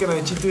ejemplo, dicen que la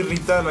de Chito y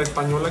Rita, la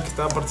española que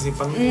estaba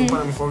participando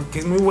para mejor, que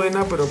es muy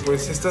buena, pero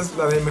pues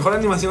la de mejor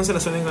animación se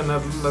la suelen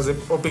ganar las de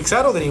o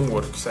Pixar o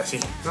DreamWorks, así,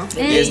 ¿no?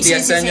 Y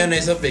este año no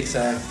hizo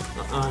Pixar.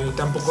 Y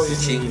tampoco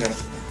Disney. Chinga.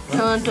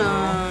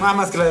 Nada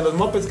más que la de los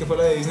Muppets, que fue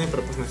la de Disney,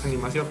 pero pues no es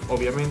animación,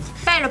 obviamente.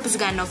 Pero pues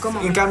ganó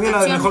como. En cambio,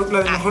 la de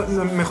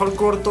mejor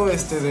corto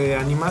de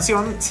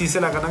animación, sí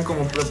se la ganan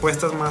como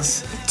propuestas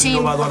más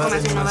innovadoras.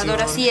 Más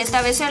innovadoras, sí.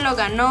 Esta vez se lo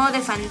ganó de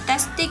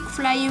Fantastic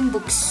Flying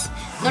Books.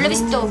 No lo he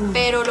visto,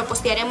 pero lo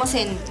postearemos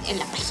en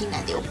la página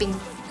de Open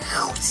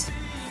House.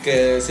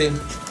 Que sí,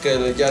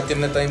 que ya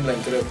tiene timeline,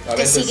 creo. A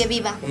veces sigue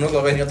viva. Unos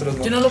lo ven y otros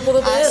no. Yo no lo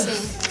puedo ver.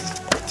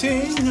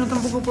 Sí, yo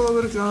tampoco puedo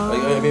ver.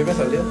 Oye, a mí me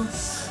salió.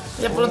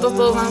 Ya pronto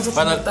todos van a su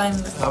time.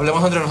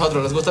 Hablemos entre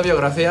nosotros. ¿Les gusta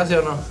biografía, sí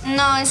o no?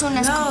 No, es un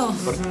asco.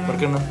 ¿Por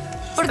qué no?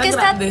 Porque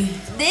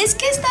es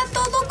que está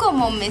todo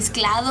como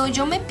mezclado.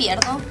 Yo me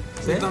pierdo.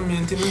 ¿Sí?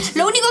 También tienes.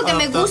 Lo único que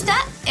me gusta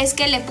es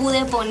que le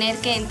pude poner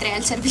que entré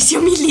al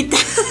servicio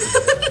militar.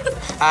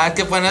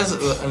 Que pones,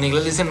 en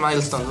inglés dicen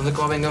milestones, no sé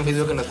cómo venga en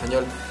físico que en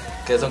español.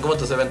 Que son como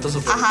tus eventos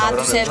super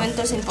cabrones, tus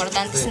eventos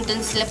importantes. Sí.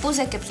 Entonces le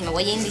puse que pues me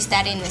voy a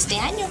enlistar en este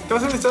año. ¿Te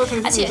vas a enlistar al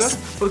servicio militar? Es.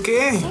 ¿Por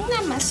qué?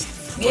 Nada más.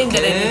 Bien,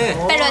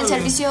 pero el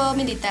servicio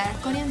militar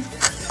coreano.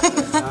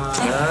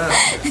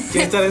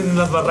 Quiere estar en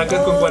las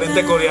barracas con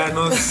 40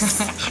 coreanos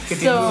que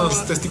tienen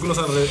los testículos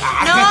alrededor.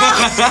 No.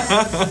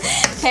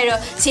 Pero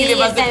sí, quiere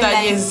más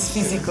detalles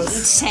físicos.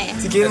 Sí.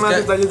 Si quieren más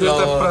detalles de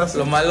esta frase.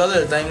 Lo malo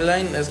del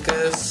timeline es que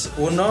es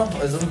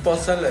un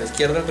post a la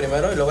izquierda el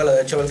primero y luego a la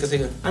derecha va el que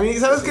sigue. A mí,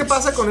 ¿sabes qué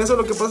pasa con eso?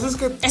 Lo que pasa es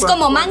que es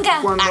como manga.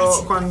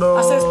 Cuando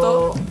haces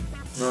esto.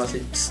 No,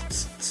 así.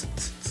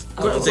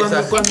 Cuando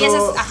empiezas,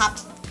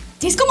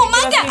 sí, es como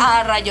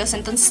manga. Rayos,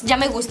 entonces ya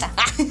me gusta.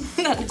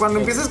 Cuando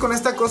empiezas con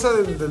esta cosa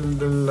de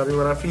la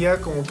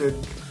biografía, como que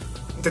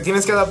te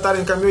tienes que adaptar.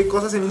 En cambio, hay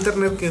cosas en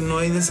internet que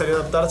no es necesario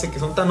adaptarse, que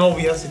son tan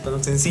obvias y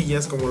tan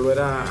sencillas como lo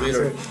era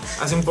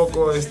hace un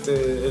poco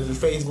el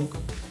Facebook.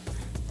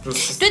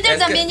 Pues, Twitter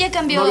también ya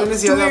cambió. No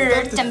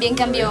Twitter también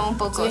cambió un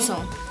poco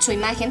su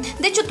imagen.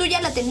 De hecho, tú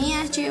ya la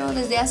tenías, Chio,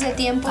 desde hace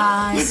tiempo.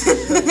 Es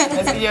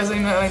que yo soy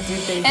nueva en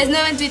Twitter. Es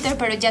nueva en Twitter,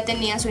 pero ya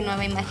tenía su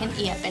nueva imagen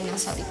y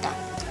apenas ahorita.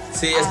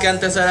 Sí, es que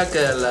antes era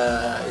que a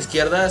la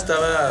izquierda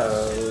estaba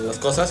las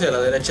cosas y a la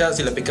derecha,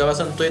 si le picabas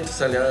un tweet,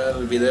 salía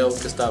el video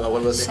que estaba o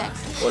algo así.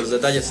 Exacto. O los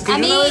detalles. A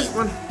mí.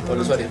 O el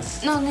usuario.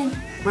 No.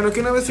 Bueno,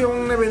 que una vez fui a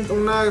un evento,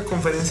 una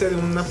conferencia de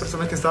una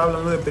persona que estaba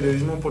hablando de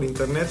periodismo por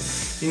internet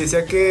y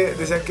decía que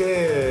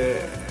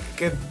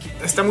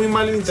está muy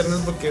mal el internet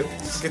porque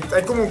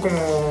hay como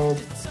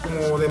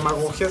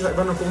demagogia,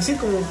 bueno, como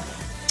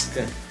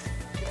 ¿qué?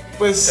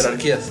 Pues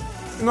jerarquías.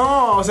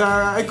 No, o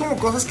sea, hay como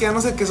cosas que ya no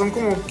sé, que son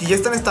como que ya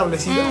están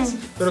establecidas,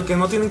 pero que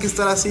no tienen que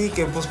estar así,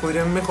 que pues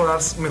podrían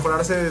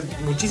mejorarse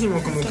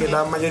muchísimo, como que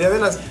la mayoría de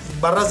las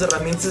barras de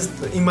herramientas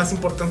y más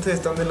importantes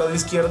están del lado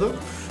izquierdo,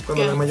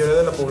 cuando la mayoría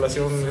de la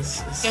población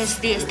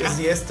es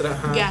diestra.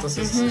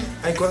 Entonces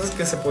hay cosas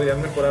que se podrían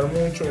mejorar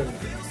mucho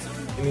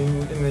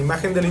en la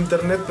imagen del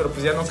internet, pero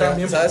pues ya no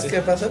cambian. ¿Sabes qué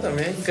pasa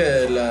también?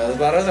 Que las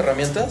barras de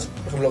herramientas,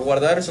 por ejemplo,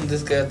 guardar es un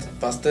disquete,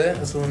 paste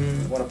es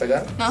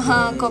pegar.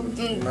 Una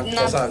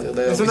cosa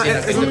de es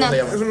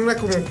una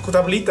como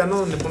tablita, ¿no?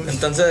 Donde pones.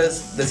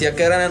 Entonces decía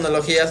que eran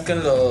analogías que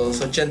en los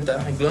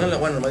 80, incluso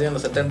más bien en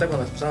los 70,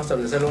 cuando empezaron a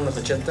establecerlo en los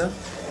 80,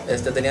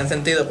 tenían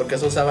sentido porque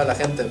eso usaba la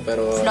gente,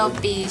 pero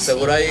floppy,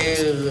 seguro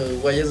hay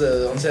güeyes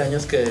de 11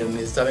 años que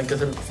ni saben qué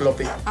es el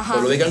floppy,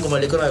 o lo ubican como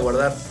el icono de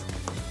guardar.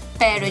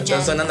 Pero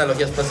entonces son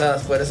analogías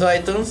pasadas. Por eso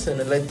iTunes, en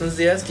el iTunes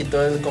 10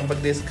 quitó el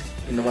compact disc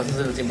y nomás es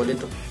el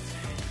simbolito.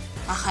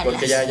 Ojalá.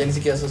 Porque ya ni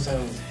siquiera se usan.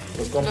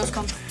 Los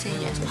compas, sí,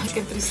 ya es. Ay,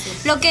 qué triste.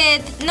 Lo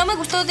que no me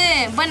gustó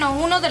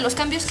uno de los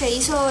cambios que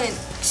hizo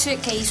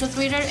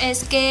Twitter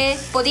es que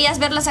podías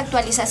ver las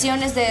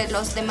actualizaciones de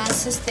los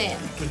demás,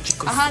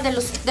 ajá,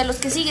 de los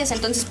que sigues.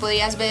 Entonces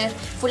podías ver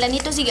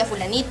fulanito sigue a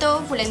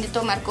fulanito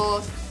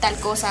marcó tal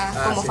cosa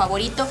como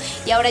favorito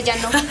y ahora ya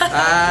no.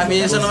 A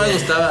mí eso no me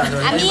gustaba.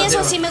 A mí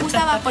eso sí me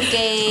gustaba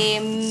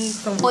porque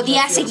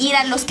podía seguir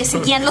a los que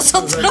seguían los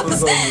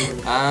otros.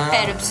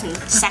 Pero pues,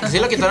 exacto. ¿Sí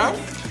lo quitaron?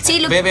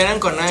 Sí,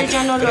 vienen con yo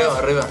ya no creo, lo...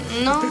 arriba.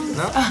 No.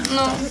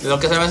 Lo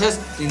que se me hace es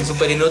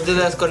súper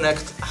inútil es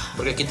Connect,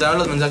 porque quitaron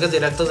los mensajes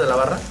directos de la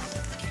barra.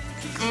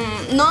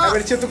 No. A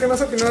ver, Chio, ¿tú qué no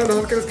has opinado de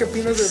nosotros? ¿Qué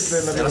opinas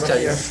de la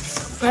biografía?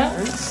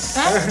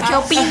 ¿Qué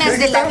opinas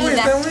de la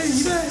vida?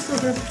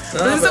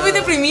 Estoy muy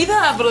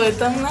deprimida, bro, de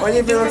tan mal.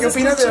 Oye, pero ¿qué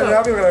opinas de la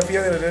nueva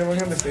biografía de Belén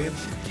Bonjour de Fate?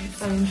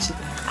 Está bien chida.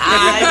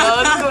 Ay,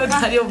 no, un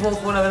comentario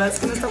bobo, la verdad es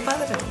que no está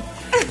padre.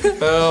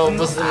 Pero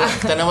pues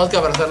tenemos que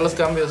abrazar los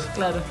cambios.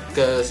 Claro.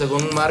 Que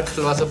según Mark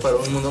lo hace para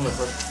un mundo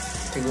mejor.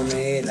 Según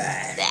él.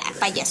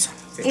 Payaso.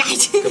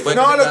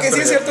 No, lo que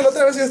sí es cierto, la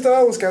otra vez yo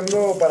estaba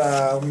buscando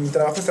para mi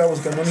trabajo, estaba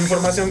buscando una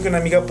información que una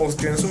amiga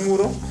posteó en su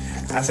muro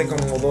hace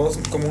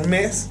como un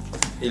mes.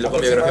 Y luego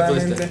biografía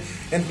pudiste.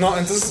 No,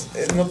 entonces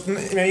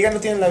mi amiga no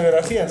tiene la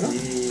biografía, ¿no?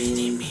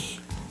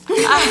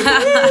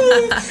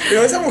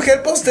 Pero esa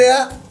mujer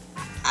postea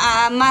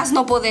a más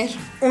no poder.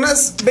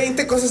 Unas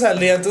 20 cosas al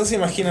día, entonces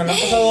imaginan, ha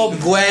pasado.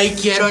 Güey,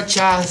 quiero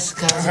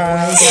chascas.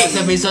 Güey, ya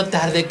se me hizo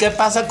tarde. ¿Qué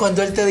pasa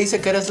cuando él te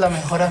dice que eres la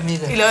mejor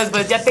amiga? Y luego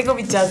después, ya tengo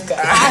mi chasca.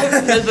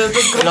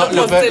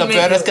 Lo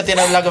peor es que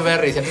tiene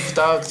Blackberry. Siempre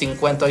costaba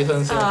 50 y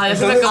son 100. Ya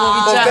se me acabó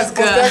mi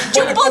chasca.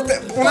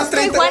 Unas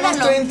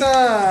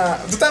 30.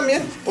 Tú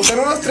también. Postear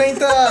unos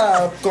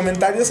 30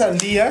 comentarios al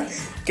día.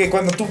 Que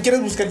cuando tú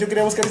quieres buscar, yo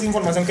quería buscar esa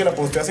información que la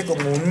posteé hace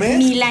como un mes.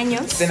 1000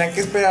 años. Tenía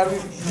que esperar,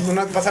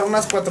 pasar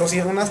unas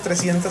 400, unas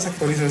 300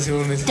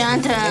 actualizaciones.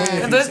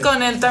 Entonces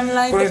con el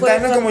timeline. Con el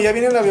timeline, como ya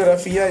viene la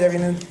biografía, ya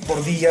vienen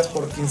por días,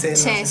 por quincenas.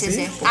 Sí.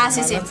 Sí. Vas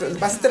 3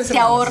 semanas. Te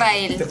ahorra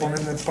él. Te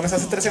pones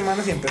hace 3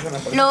 semanas y empiezan a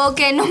aparecer. Lo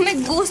que no me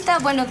gusta,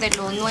 bueno, de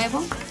lo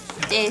nuevo,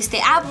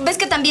 ves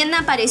que también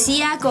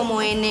aparecía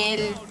como en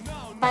el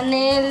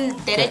panel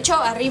derecho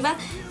arriba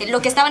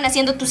lo que estaban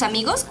haciendo tus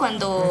amigos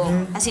cuando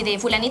así de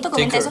fulanito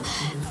comenta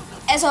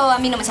eso a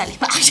mí no me sale.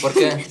 ¿Por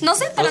qué? No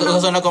sé, pero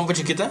 ¿Usas una compu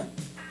chiquita?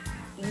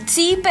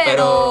 Sí,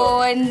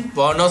 pero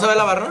 ¿no se ve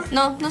la barra?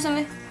 No se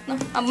ve. No,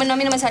 bueno, a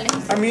mí no me sale.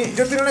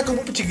 Yo tengo una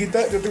compu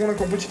chiquita,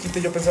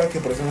 y yo pensaba que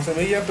por eso no se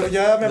veía, pero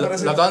ya me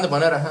aparece. Lo acaban de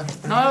poner, ajá.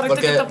 No, ahorita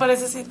que te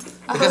aparece así.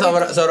 Es que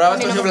sobraba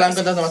espacio blanco,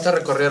 entonces nomás te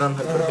recorrieron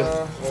el perfil.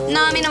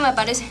 No, a mí no me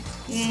aparece.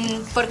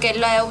 Porque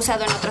lo he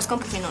usado en otras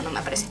compras y no me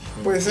aparece.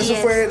 Pues eso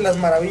fue las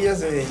maravillas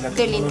de la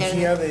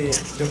tecnología de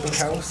Open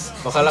House.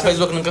 Ojalá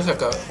Facebook nunca se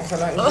acabe.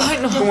 Ojalá.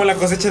 Como la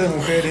cosecha de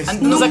mujeres.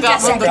 Nunca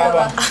se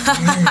acaba.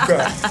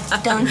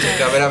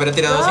 Nunca. Habré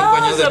tirado 5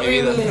 años de mi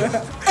vida.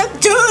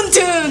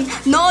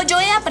 No, yo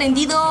he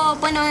aprendido,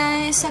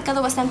 he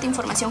sacado bastante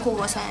información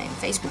jugosa en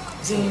Facebook.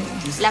 Sí.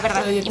 La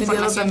verdad,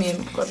 información.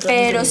 También,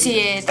 pero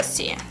sí,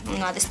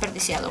 no ha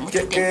desperdiciado mucho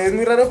tiempo. Que es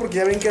muy raro porque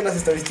ya ven que las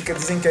estadísticas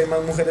dicen que hay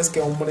más mujeres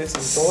que hombres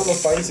en todos los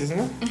países,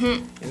 ¿no?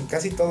 En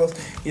casi todos.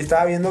 Y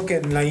estaba viendo que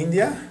en la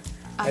India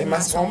hay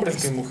más hombres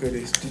que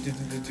mujeres.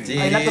 Sí.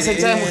 Hay la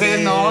cosecha de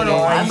mujeres, no.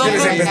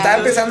 Se está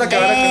empezando a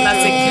acabar la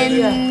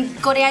sequía. En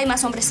Corea hay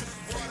más hombres.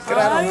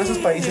 Claro, en esos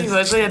países.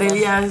 Por eso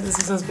ya es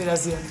esa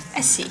aspiración.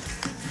 Sí.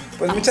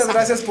 Pues muchas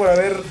gracias por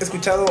haber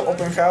escuchado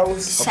Open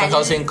House. Open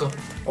House 5.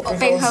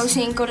 Open House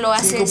 5 lo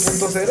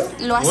haces. 5.0.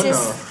 Lo haces.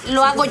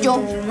 Lo hago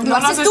yo. ¿Lo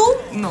haces tú?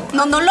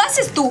 No lo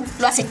haces tú.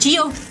 Lo hace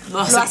Chio.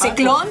 Lo hace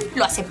Clon.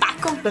 Lo hace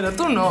Paco. Pero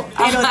tú no.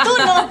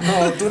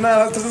 No, tú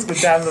nada estás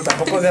escuchando.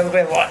 Tampoco seas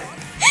rebol.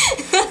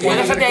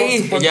 Déjate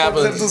ahí. Ya,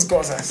 pues, tus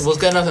cosas.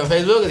 Búsquenos en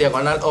Facebook,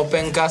 diagonal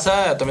Open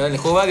Casa, también el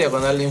Injuba,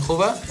 diagonal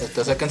Injuba.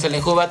 Acérquense al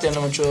Injuba, tiene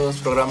muchos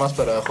programas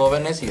para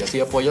jóvenes y así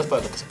apoyos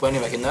para lo que se pueden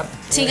imaginar.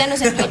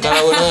 Síganos en Twitter.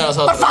 Cada uno de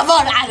nosotros. Por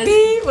favor.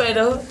 Sí,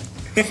 bueno.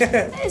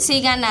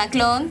 Sigan a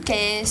Clon,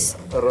 que es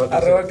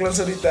arroba Clon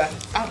Solita,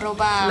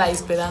 La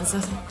Esperanza,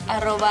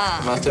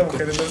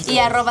 y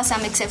arroba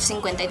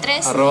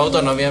SamXF53, arroba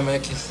Autonomía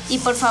MX. Y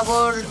por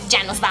favor,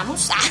 ya nos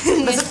vamos.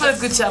 Gracias por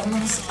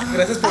escucharnos.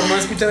 Gracias por no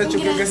escuchar a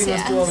Chucky, casi no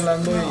estuvo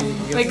hablando.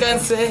 Me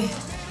cansé.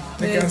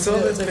 Me cansó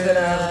de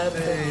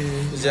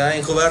esperarte. Ya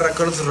en Juba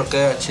Records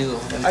roquea chido.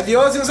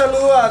 Adiós y un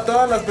saludo a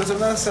todas las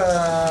personas.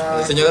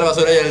 El señor de la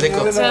basura y el Deco.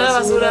 Señor de la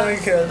basura,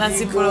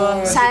 Nancy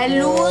Pro.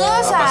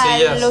 Saludos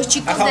a los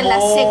chicos de la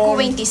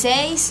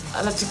CQ26.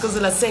 A los chicos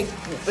de la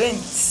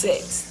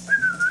CQ26.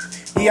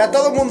 Y a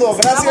todo el mundo,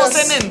 gracias.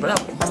 Vamos,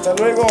 bravo. Hasta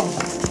luego.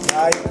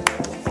 Bye.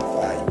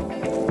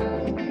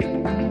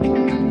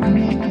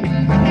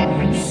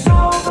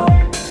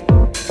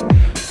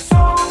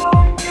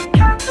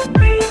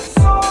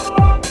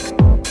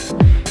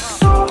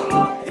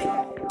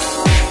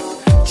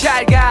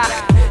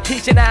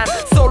 이제 난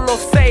솔로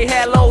say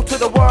hello to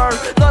the world.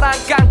 너란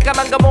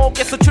깜깜한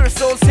감옥에서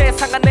출소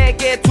세상은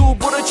내게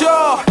두부를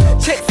줘.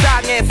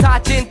 책상에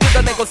사진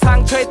뜯어내고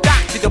상처에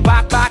딱지도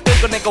박박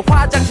긁어내고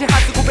화장실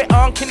하수구에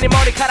엉킨 네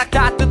머리카락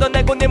다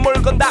뜯어내고 네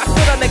물건 다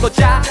쓸어내고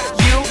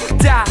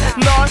자유다.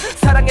 널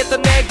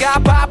사랑했던 내가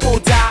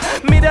바보다.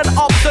 미련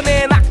없던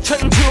내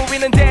낙천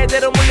주위는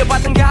대대로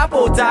물려받은가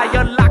보다.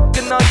 연락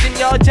끊어진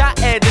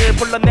여자애들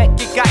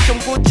불러내기가 좀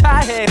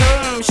구차해.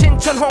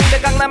 신촌 홍대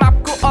강남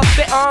앞구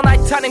어때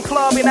나이트하는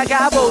클럽에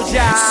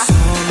나가보자.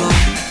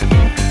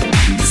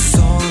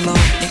 솔로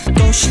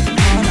있고 싶어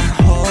난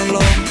홀로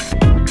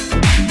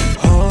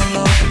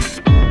홀로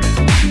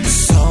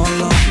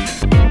솔로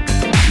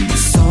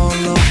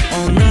솔로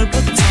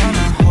오늘부터 난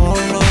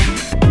홀로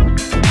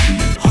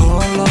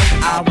홀로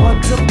I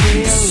want to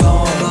be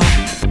솔로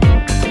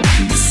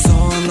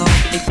솔로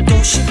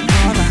있고 싶어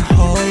난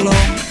홀로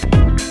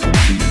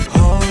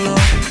홀로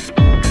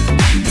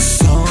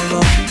솔로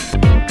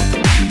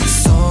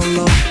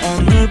솔로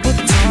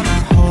오늘부터 난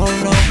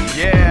홀로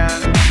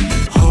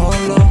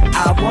홀로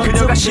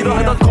그녀가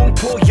싫어하던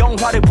공포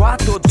영화를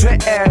봐도 돼.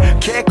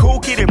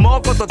 개고기를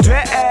먹어도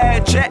돼.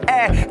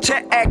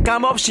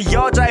 죄책감 없이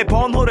여자의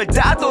번호를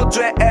따도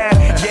돼.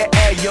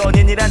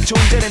 연인이란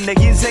존재는 내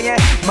인생의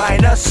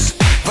마이너스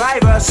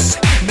바이러스.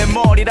 내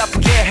머리를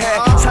아프게 해.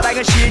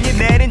 사랑은 신이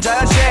내린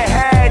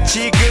자연재해.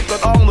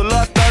 지금껏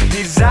억눌렀던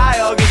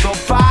desire is on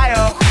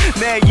fire.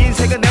 내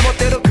인생은 내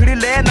멋대로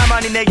그릴래.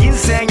 나만이 내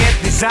인생의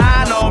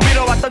디자이너.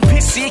 미뤄왔던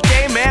PC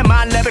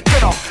게임에만 랩을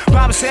끊어.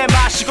 밤새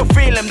마시고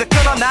필름도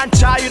끊어. 난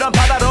자유로운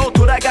바다로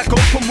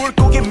돌아가고픈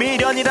물고기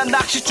미련이란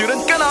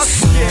낚싯줄은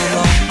끊었어.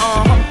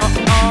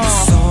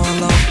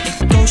 솔로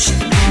있고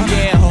싶어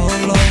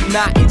홀로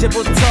나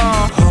이제부터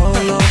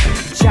홀로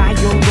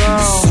자유인 girl.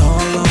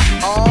 솔로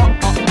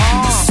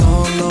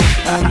솔로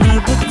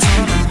오늘부터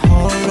난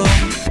홀로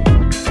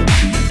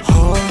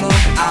홀로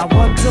I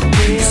want to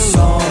be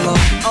솔로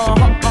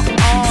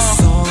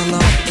솔로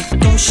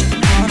있고 싶어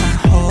난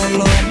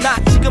홀로 나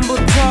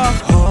지금부터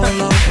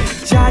홀로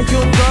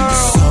자유인 girl.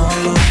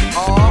 솔로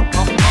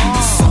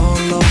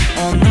솔로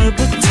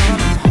오늘부터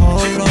난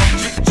홀로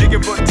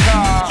지금부터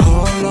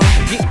홀로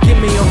Give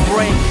me a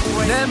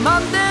break. 내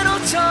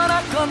맘대로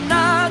전화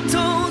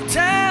꺼놔도 돼.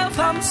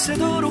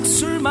 밤새도록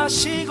술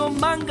마시고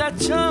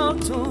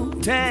망가져도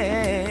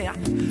돼.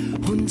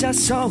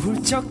 혼자서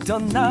훌쩍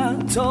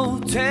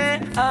떠나도 돼.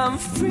 I'm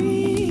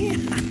free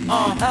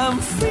I'm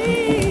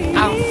free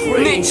I'm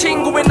free. 네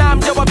친구의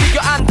남자와 비교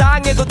안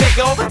당해도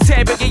되고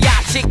새벽에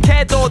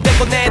야식해도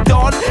되고 내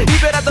돈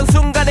이별하던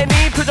순간에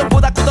네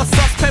표정보다 굳었어.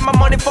 Spend my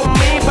money for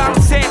me.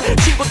 밤새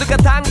친구들과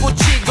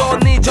당구치고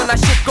네 전화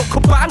씹고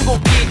콧방구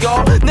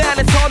끼고 내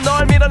안에서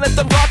널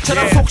밀어냈던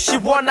것처럼 속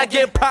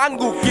시원하게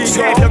방구 끼고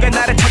새벽에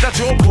나를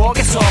찾아줘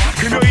부엌에서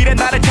금요일에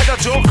나를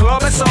찾아줘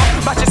클럽에서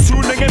마치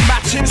수능에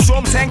마친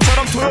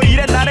수험생처럼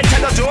토요일에 나를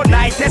찾아줘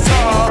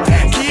나이트에서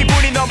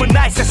기분이 너무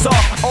나이스해서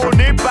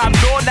오늘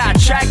밤도 난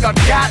잘 것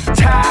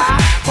같아.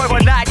 벌벌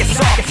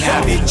나겠어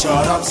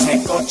야비처럼 새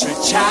꽃을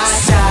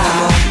찾아.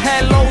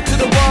 Hello to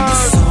the world.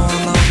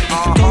 솔로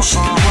있고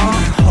싶어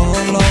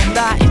홀로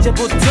나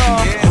이제부터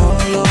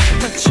홀로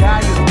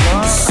자유인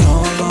girl.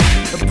 솔로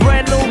A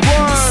brand new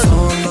world.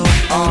 솔로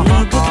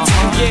오늘부터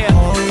Yeah.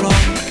 홀로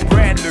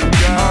Brand new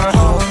girl.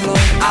 홀로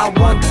I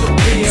want to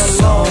be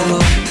alone.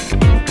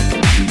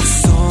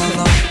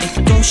 솔로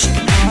있고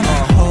싶어 난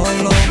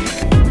홀로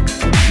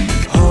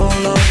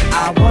홀로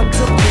I want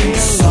to be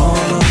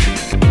alone.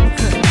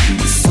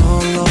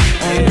 솔로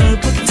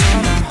오늘부터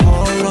난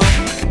홀로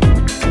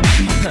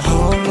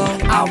홀로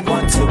I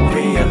want to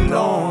be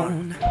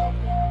alone.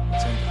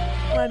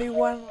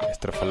 Marihuana,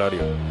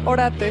 Estrafalario,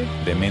 orate,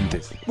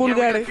 dementes,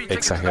 vulgares,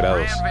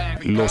 exagerados,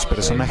 los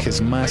personajes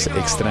más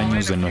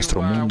extraños de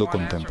nuestro mundo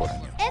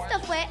contemporáneo. Esto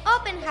fue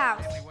Open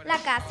House. La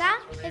casa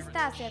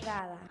está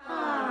cerrada.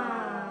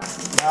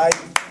 Bye.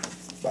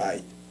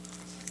 Bye.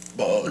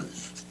 Bye.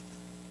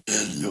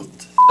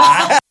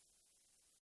 Elliot.